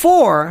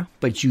before,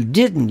 but you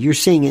didn't. You're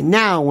seeing it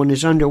now when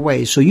it's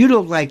underway. So you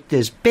look like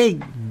this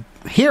big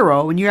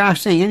hero and you're not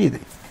saying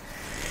anything.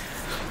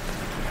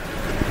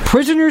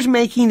 Prisoners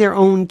making their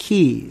own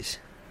keys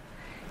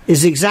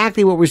is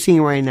exactly what we're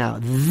seeing right now.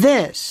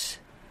 This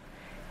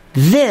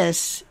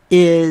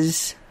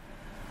is,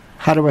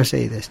 how do I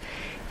say this?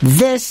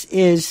 This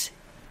is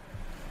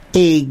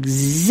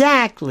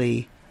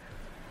exactly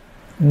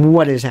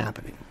what is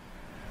happening.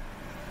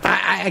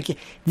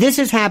 This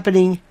is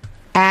happening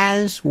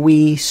as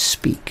we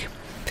speak.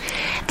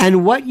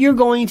 And what you're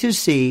going to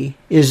see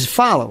is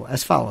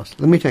as follows.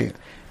 Let me tell you.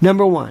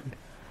 Number one,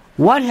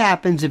 what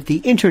happens if the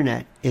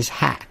internet is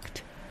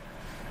hacked?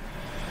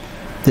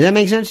 Does that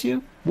make sense to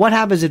you? What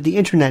happens if the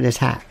internet is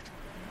hacked?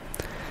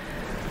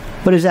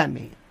 What does that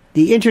mean?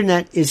 The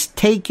internet is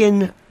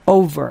taken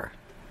over.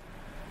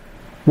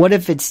 What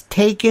if it's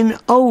taken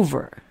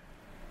over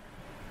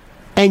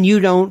and you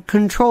don't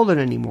control it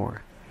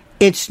anymore?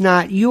 It's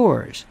not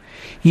yours.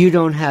 You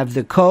don't have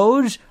the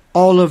codes.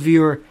 All of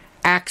your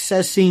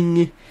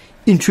accessing,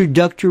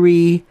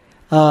 introductory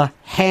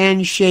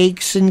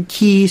handshakes and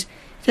keys.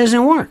 It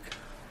doesn't work.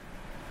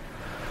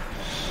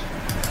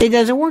 It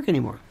doesn't work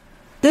anymore.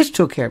 This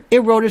took care of it. It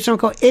wrote its own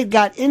code. It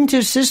got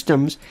into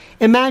systems.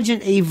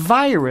 Imagine a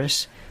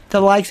virus, the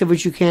likes of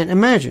which you can't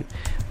imagine.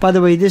 By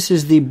the way, this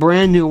is the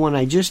brand new one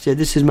I just did.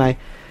 This is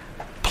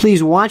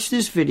please watch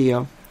this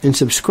video and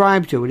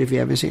subscribe to it if you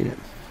haven't seen it.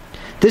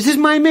 This is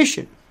my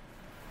mission.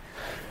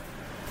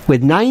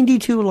 With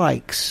 92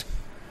 likes.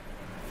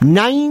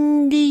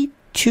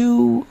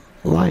 92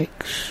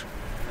 likes.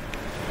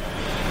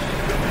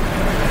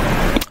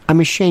 I'm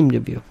ashamed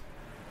of you.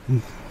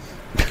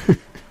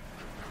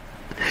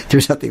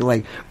 There's something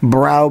like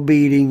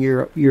browbeating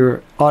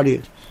your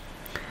audience.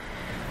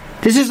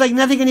 This is like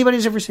nothing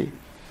anybody's ever seen.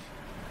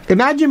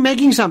 Imagine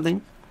making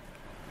something,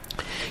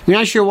 you're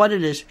not sure what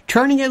it is,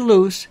 turning it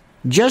loose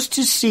just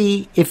to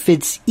see if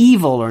it's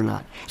evil or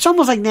not. It's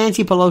almost like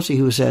Nancy Pelosi,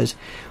 who says,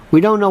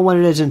 we don't know what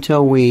it is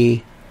until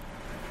we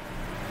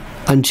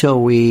how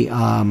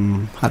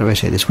do I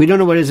say this? We don't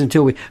know what it is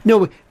until we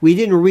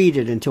didn't read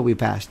it until we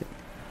passed it.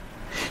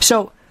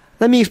 So,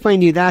 let me explain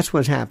to you, that's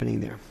what's happening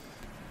there.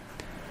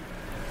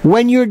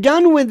 When you're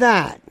done with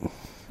that,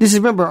 this is,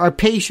 remember, our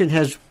patient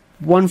has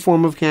one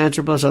form of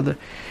cancer plus other.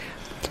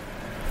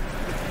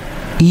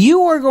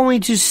 You are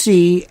going to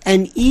see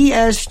an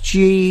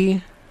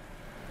ESG.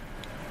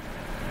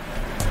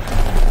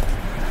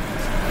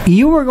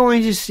 You are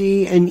going to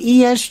see an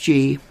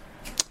ESG.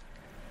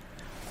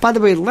 By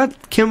the way,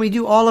 can we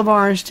do all of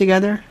ours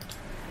together?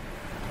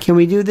 Can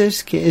we do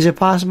this? Is it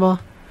possible?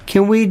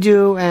 Can we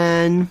do,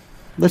 and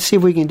let's see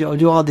if we can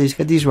do all these,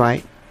 get these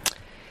right.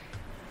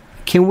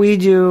 Can we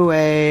do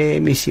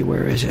let me see,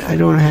 where is it? I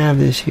don't have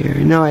this here.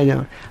 No, I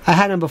don't. I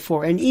had them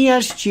before. An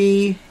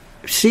ESG,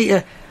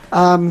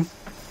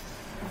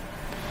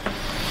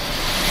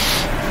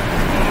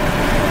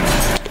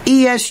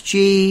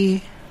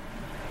 ESG,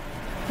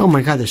 oh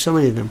my God, there's so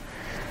many of them.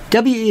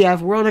 WEF,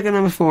 World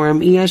Economic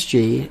Forum,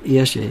 ESG,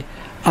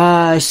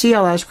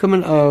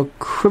 CLS,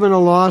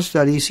 Criminal Law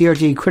Study,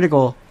 CRT,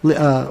 Critical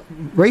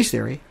Race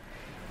Theory.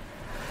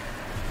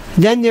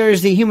 Then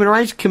there's the Human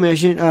Rights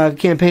Commission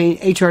campaign,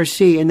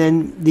 HRC, and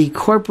then the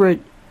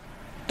Corporate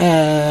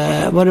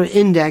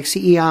Index,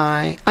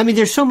 CEI. I mean,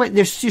 there's so much.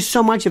 There's just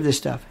so much of this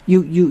stuff.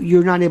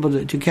 You're not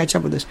able to catch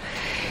up with this.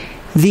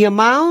 The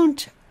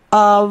amount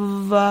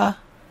of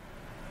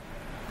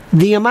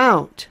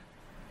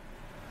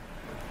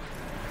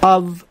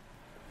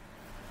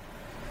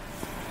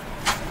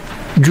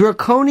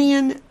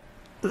draconian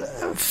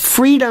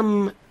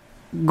freedom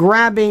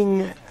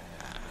grabbing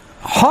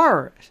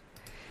horrors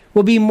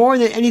will be more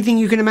than anything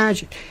you can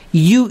imagine.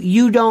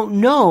 You don't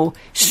know.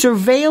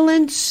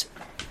 Surveillance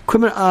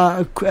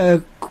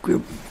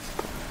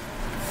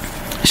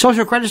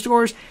social credit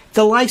scores,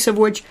 the likes of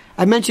which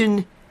I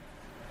mentioned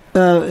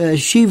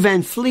She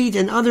Van Fleet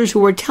and others who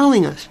were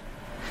telling us.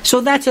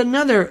 So that's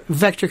another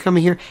vector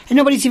coming here, and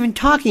nobody's even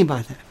talking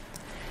about that.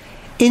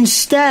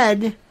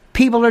 Instead,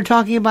 people are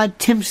talking about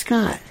Tim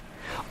Scott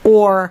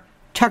or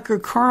Tucker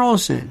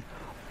Carlson,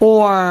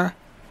 or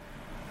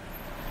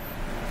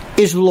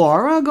is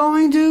Laura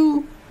going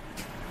to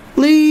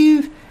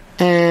leave?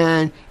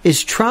 And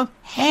is Trump?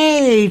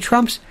 Hey,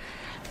 Trump's...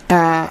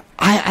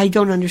 I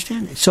don't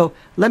understand it. So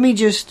let me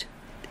just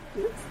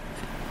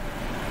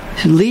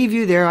leave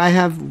you there. I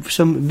have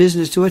some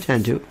business to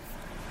attend to.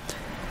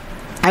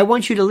 I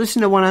want you to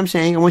listen to what I'm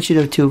saying. I want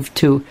you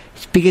to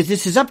because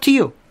this is up to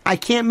you. I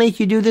can't make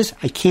you do this.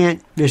 I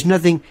can't. There's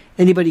nothing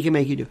anybody can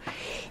make you do.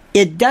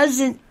 It's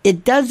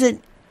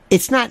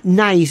not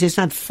nice. It's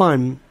not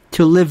fun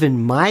to live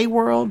in my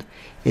world.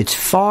 It's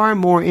far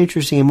more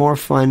interesting and more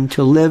fun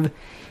to live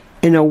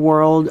in a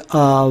world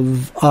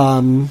of,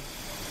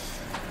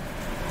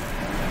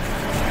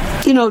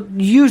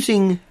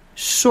 using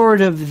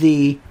sort of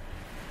the,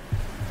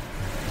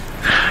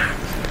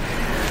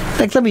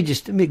 like, let me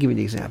give you an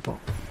example.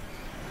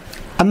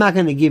 I'm not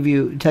going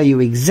to tell you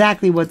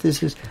exactly what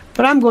this is,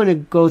 but I'm going to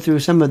go through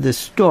some of the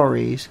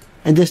stories,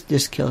 and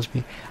this kills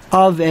me,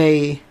 of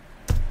a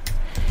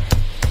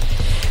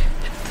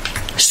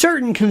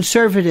certain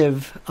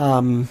conservative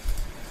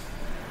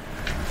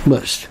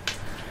list.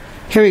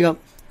 Here we go.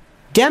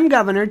 Dem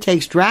governor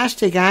takes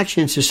drastic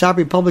actions to stop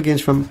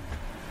Republicans from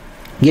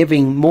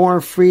giving more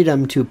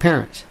freedom to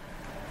parents.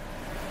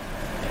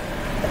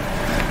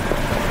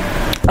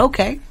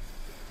 Okay.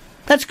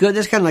 That's good.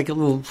 That's kind of like a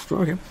little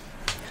story.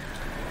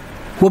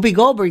 Whoopi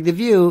Goldberg, The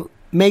View,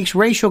 makes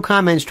racial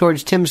comments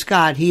towards Tim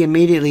Scott. He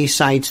immediately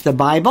cites the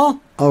Bible.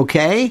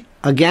 Okay.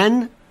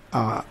 Again,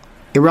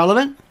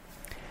 irrelevant.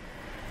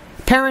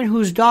 Parent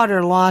whose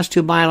daughter lost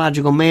to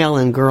biological male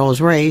and girl's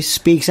race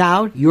speaks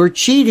out. You're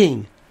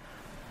cheating.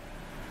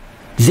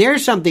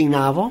 There's something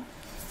novel.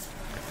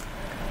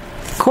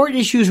 Court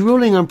issues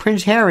ruling on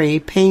Prince Harry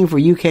paying for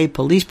UK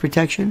police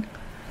protection.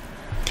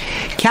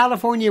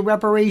 California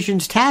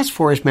Reparations Task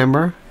Force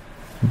member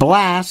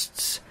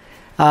blasts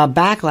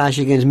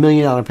backlash against $1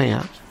 million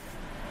payouts.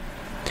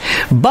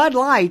 Bud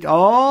Light,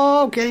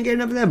 can't get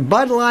enough of that.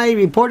 Bud Light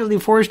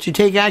reportedly forced to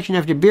take action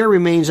after beer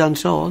remains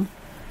unsold.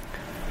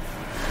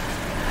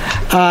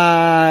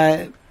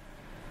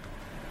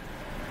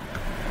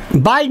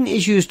 Biden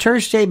issues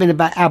terse statement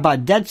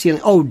about debt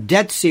ceiling.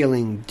 Debt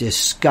ceiling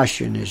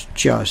discussion is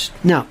just...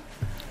 Now,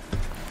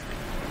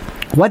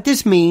 what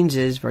this means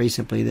is very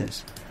simply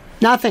this.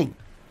 Nothing.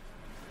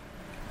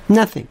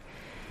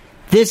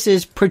 This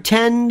is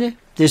pretend.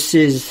 This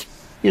is,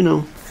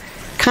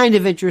 kind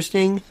of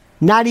interesting.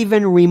 Not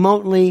even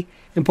remotely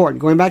important.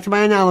 Going back to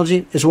my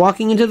analogy, is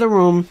walking into the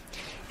room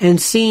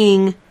and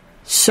seeing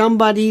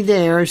somebody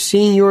there,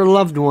 seeing your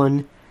loved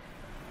one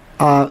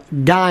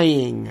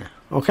dying.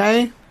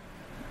 Okay?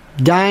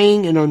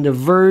 Dying and on the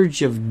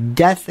verge of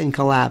death and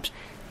collapse.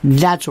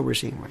 That's what we're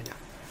seeing right now.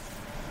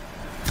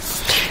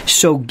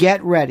 So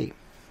get ready.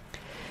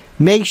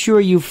 Make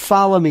sure you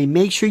follow me.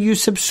 Make sure you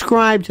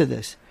subscribe to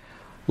this.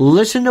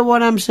 Listen to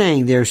what I'm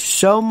saying. There's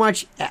so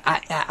much.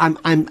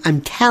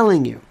 I'm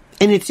telling you,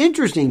 and it's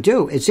interesting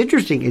too. It's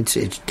interesting. It's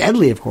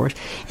deadly, of course.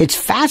 It's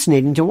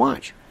fascinating to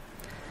watch.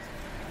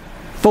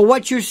 But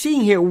what you're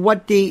seeing here,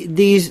 what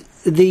these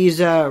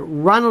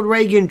Ronald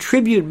Reagan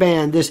tribute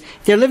band,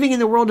 they're living in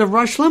the world of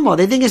Rush Limbaugh.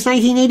 They think it's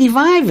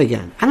 1985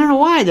 again. I don't know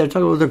why. They're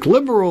talking about the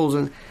liberals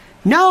and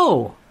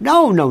no.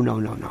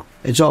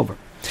 It's over.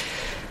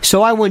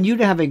 So I want you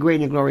to have a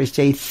great and glorious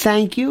day.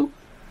 Thank you.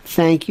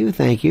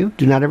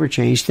 Do not ever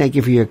change. Thank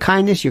you for your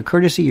kindness, your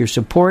courtesy, your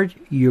support,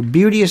 your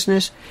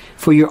beauteousness,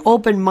 for your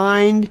open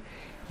mind,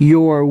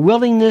 your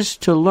willingness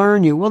to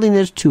learn, your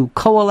willingness to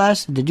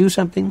coalesce and to do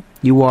something.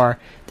 You are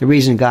the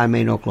reason God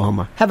made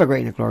Oklahoma. Have a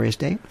great and glorious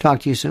day.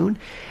 Talk to you soon.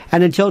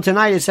 And until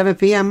tonight at 7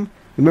 p.m.,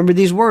 remember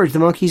these words. The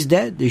monkey's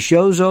dead. The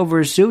show's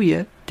over. Sue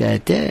ya.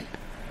 Da-da.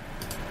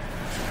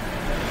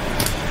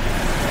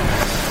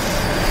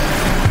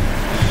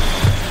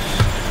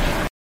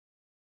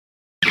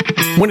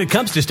 When it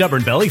comes to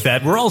stubborn belly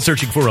fat, we're all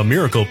searching for a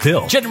miracle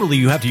pill. Generally,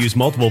 you have to use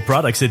multiple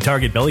products that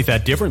target belly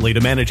fat differently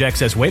to manage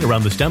excess weight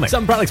around the stomach.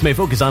 Some products may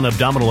focus on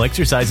abdominal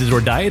exercises or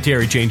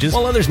dietary changes,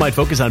 while others might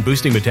focus on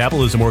boosting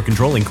metabolism or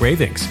controlling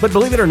cravings. But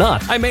believe it or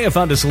not, I may have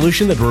found a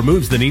solution that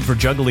removes the need for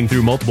juggling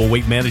through multiple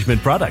weight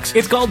management products.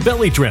 It's called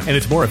Belly Trim, and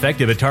it's more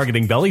effective at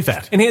targeting belly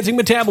fat, enhancing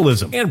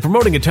metabolism, and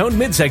promoting a toned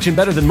midsection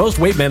better than most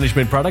weight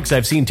management products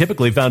I've seen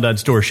typically found on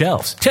store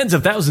shelves. Tens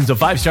of thousands of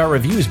 5-star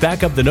reviews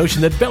back up the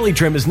notion that Belly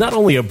Trim is not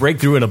only a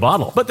breakthrough breakthrough in a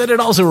bottle, but that it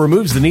also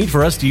removes the need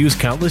for us to use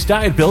countless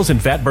diet pills and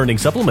fat-burning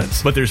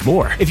supplements. But there's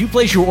more. If you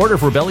place your order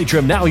for Belly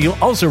Trim now, you'll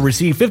also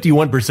receive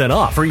 51%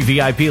 off, free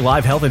VIP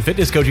live health and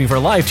fitness coaching for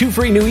life, 2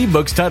 free new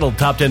ebooks titled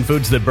Top 10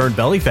 Foods That Burn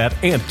Belly Fat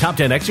and Top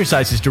 10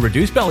 Exercises to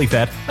Reduce Belly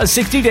Fat, a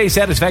 60-day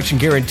satisfaction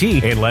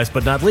guarantee, and last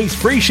but not least,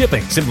 free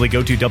shipping. Simply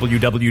go to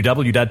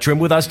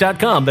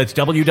www.trimwithus.com. That's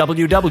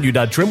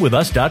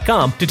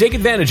www.trimwithus.com to take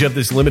advantage of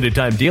this limited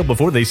time deal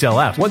before they sell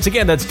out. Once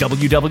again, that's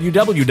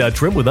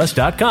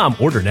www.trimwithus.com.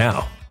 Order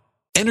now.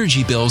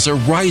 Energy bills are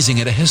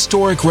rising at a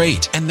historic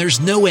rate, and there's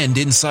no end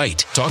in sight.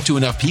 Talk to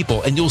enough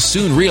people, and you'll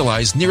soon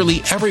realize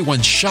nearly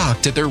everyone's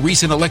shocked at their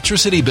recent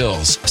electricity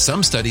bills.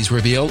 Some studies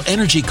reveal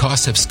energy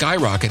costs have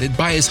skyrocketed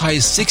by as high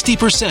as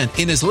 60%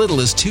 in as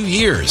little as 2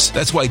 years.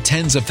 That's why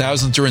tens of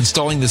thousands are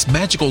installing this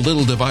magical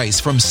little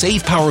device from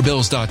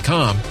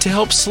SavePowerBills.com to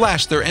help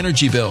slash their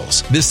energy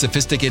bills. This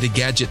sophisticated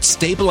gadget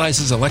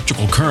stabilizes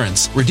electrical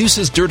currents,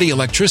 reduces dirty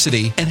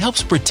electricity, and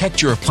helps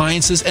protect your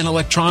appliances and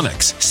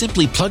electronics.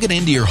 Simply plug it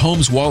into your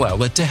home's wall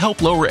outlet to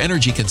help lower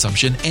energy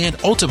consumption and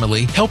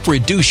ultimately help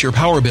reduce your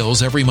power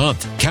bills every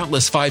month.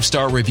 Countless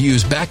 5-star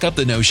reviews back up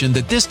the notion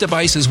that this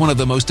device is one of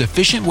the most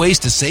efficient ways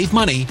to save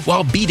money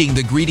while beating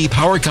the greedy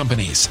power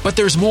companies. But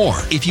there's more.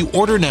 If you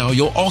order now,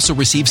 you'll also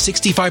receive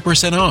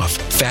 65% off,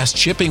 fast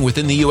shipping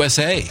within the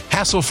USA,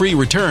 hassle-free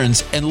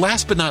returns, and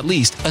last but not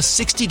least, a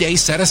 60-day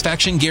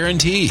satisfaction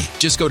guarantee.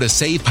 Just go to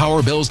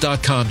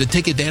SavePowerBills.com to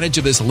take advantage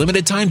of this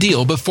limited time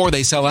deal before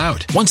they sell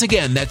out. Once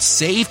again, that's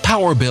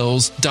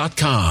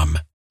SavePowerBills.com.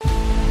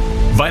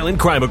 Violent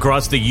crime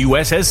across the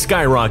U.S. has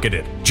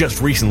skyrocketed.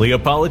 Just recently, a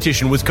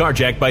politician was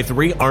carjacked by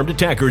 3 armed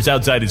attackers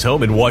outside his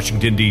home in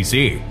Washington,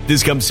 D.C.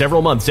 This comes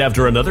several months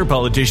after another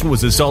politician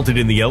was assaulted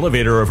in the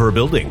elevator of her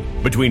building.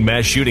 Between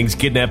mass shootings,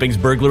 kidnappings,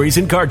 burglaries,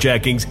 and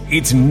carjackings,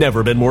 it's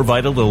never been more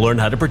vital to learn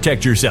how to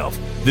protect yourself.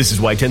 This is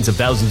why tens of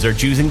thousands are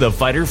choosing the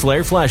Fighter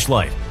Flare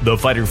flashlight. The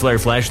Fighter Flare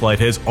flashlight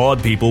has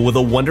awed people with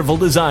a wonderful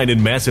design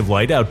and massive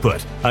light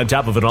output. On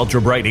top of an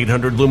ultra-bright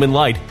 800-lumen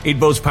light, it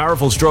boasts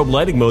powerful strobe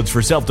lighting modes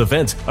for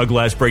self-defense, a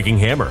glass-breaking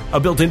hammer, a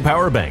built-in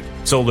power bank,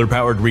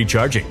 solar-powered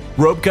recharging,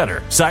 rope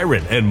cutter,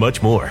 siren, and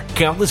much more.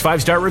 Countless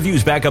 5-star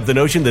reviews back up the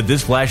notion that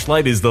this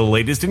flashlight is the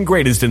latest and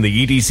greatest in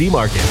the EDC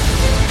market.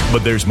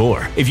 But there's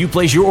more. If you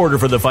place your order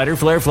for the Fighter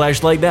Flare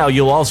flashlight now,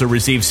 you'll also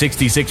receive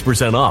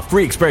 66% off,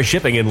 free express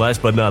shipping, and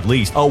last but not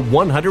least, a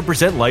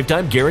 100%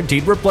 lifetime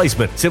guaranteed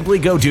replacement. Simply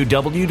go to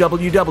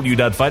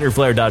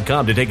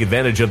www.fighterflare.com to take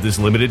advantage of this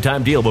limited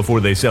time deal before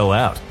they sell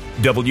out.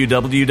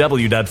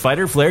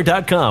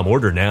 www.fighterflare.com.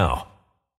 Order now.